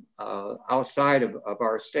from outside of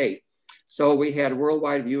our state. So we had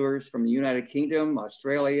worldwide viewers from the United Kingdom,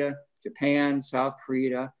 Australia, Japan, South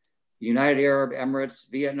Korea, United Arab Emirates,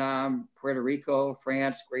 Vietnam, Puerto Rico,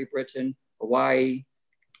 France, Great Britain, Hawaii,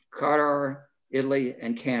 Qatar, Italy,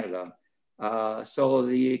 and Canada. So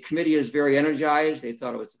the committee is very energized. They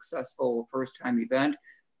thought it was a successful first-time event,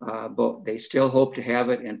 but they still hope to have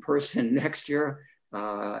it in person next year.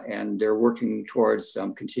 And they're working towards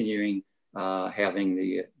continuing having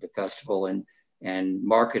the festival and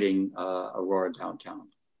marketing Aurora downtown.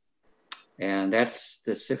 And that's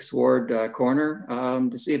the 6th Ward Corner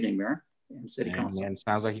this evening, Mayor and City Council. Man,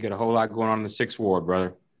 sounds like you got a whole lot going on in the 6th Ward,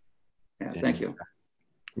 brother. Yeah, thank you.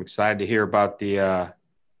 I'm excited to hear about the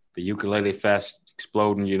Ukulele Fest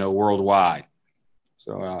exploding, worldwide.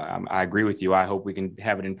 So I agree with you. I hope we can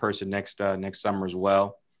have it in person next summer as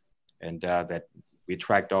well, and that we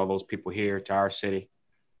attract all those people here to our city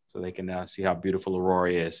so they can see how beautiful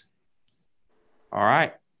Aurora is. All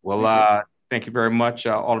right. Well, thank you very much,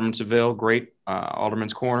 Alderman Seville. Great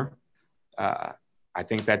Alderman's Corner. I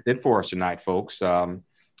think that did for us tonight, folks.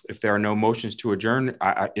 If there are no motions to adjourn,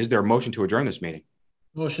 is there a motion to adjourn this meeting?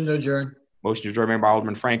 Motion to adjourn. Motion to adjourn made by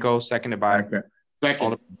Alderman Franco, seconded by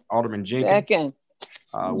Alderman Jenkins. Second.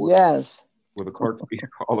 Yes. Will the clerk please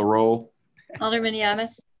call the roll? Alderman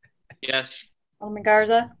Yamas? Yes. Alderman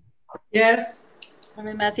Garza? Yes.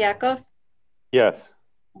 Alderman Masiacos? Yes.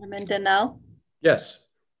 Alderman Donnell? Yes.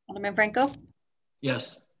 Alderman Franco?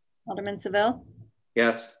 Yes. Alderman Seville?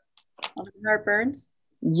 Yes. Alderman Hart Burns?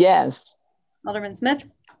 Yes. Alderman Smith?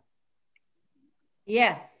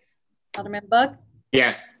 Yes. Alderman Bug?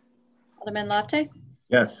 Yes. Alderman Lofty?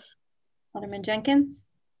 Yes. Alderman Jenkins?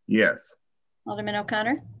 Yes. Alderman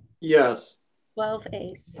O'Connor? Yes. 12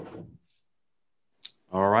 ayes.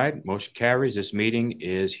 All right, motion carries. This meeting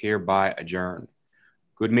is hereby adjourned.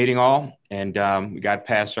 Good meeting all, and we got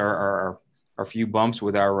past our few bumps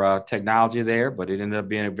with our technology there, but it ended up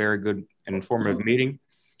being a very good and informative meeting.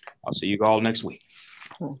 I'll see you all next week.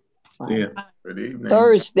 Yeah. Good evening.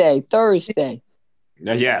 Thursday.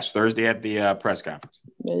 Yes, Thursday at the press conference.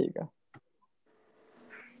 There you go.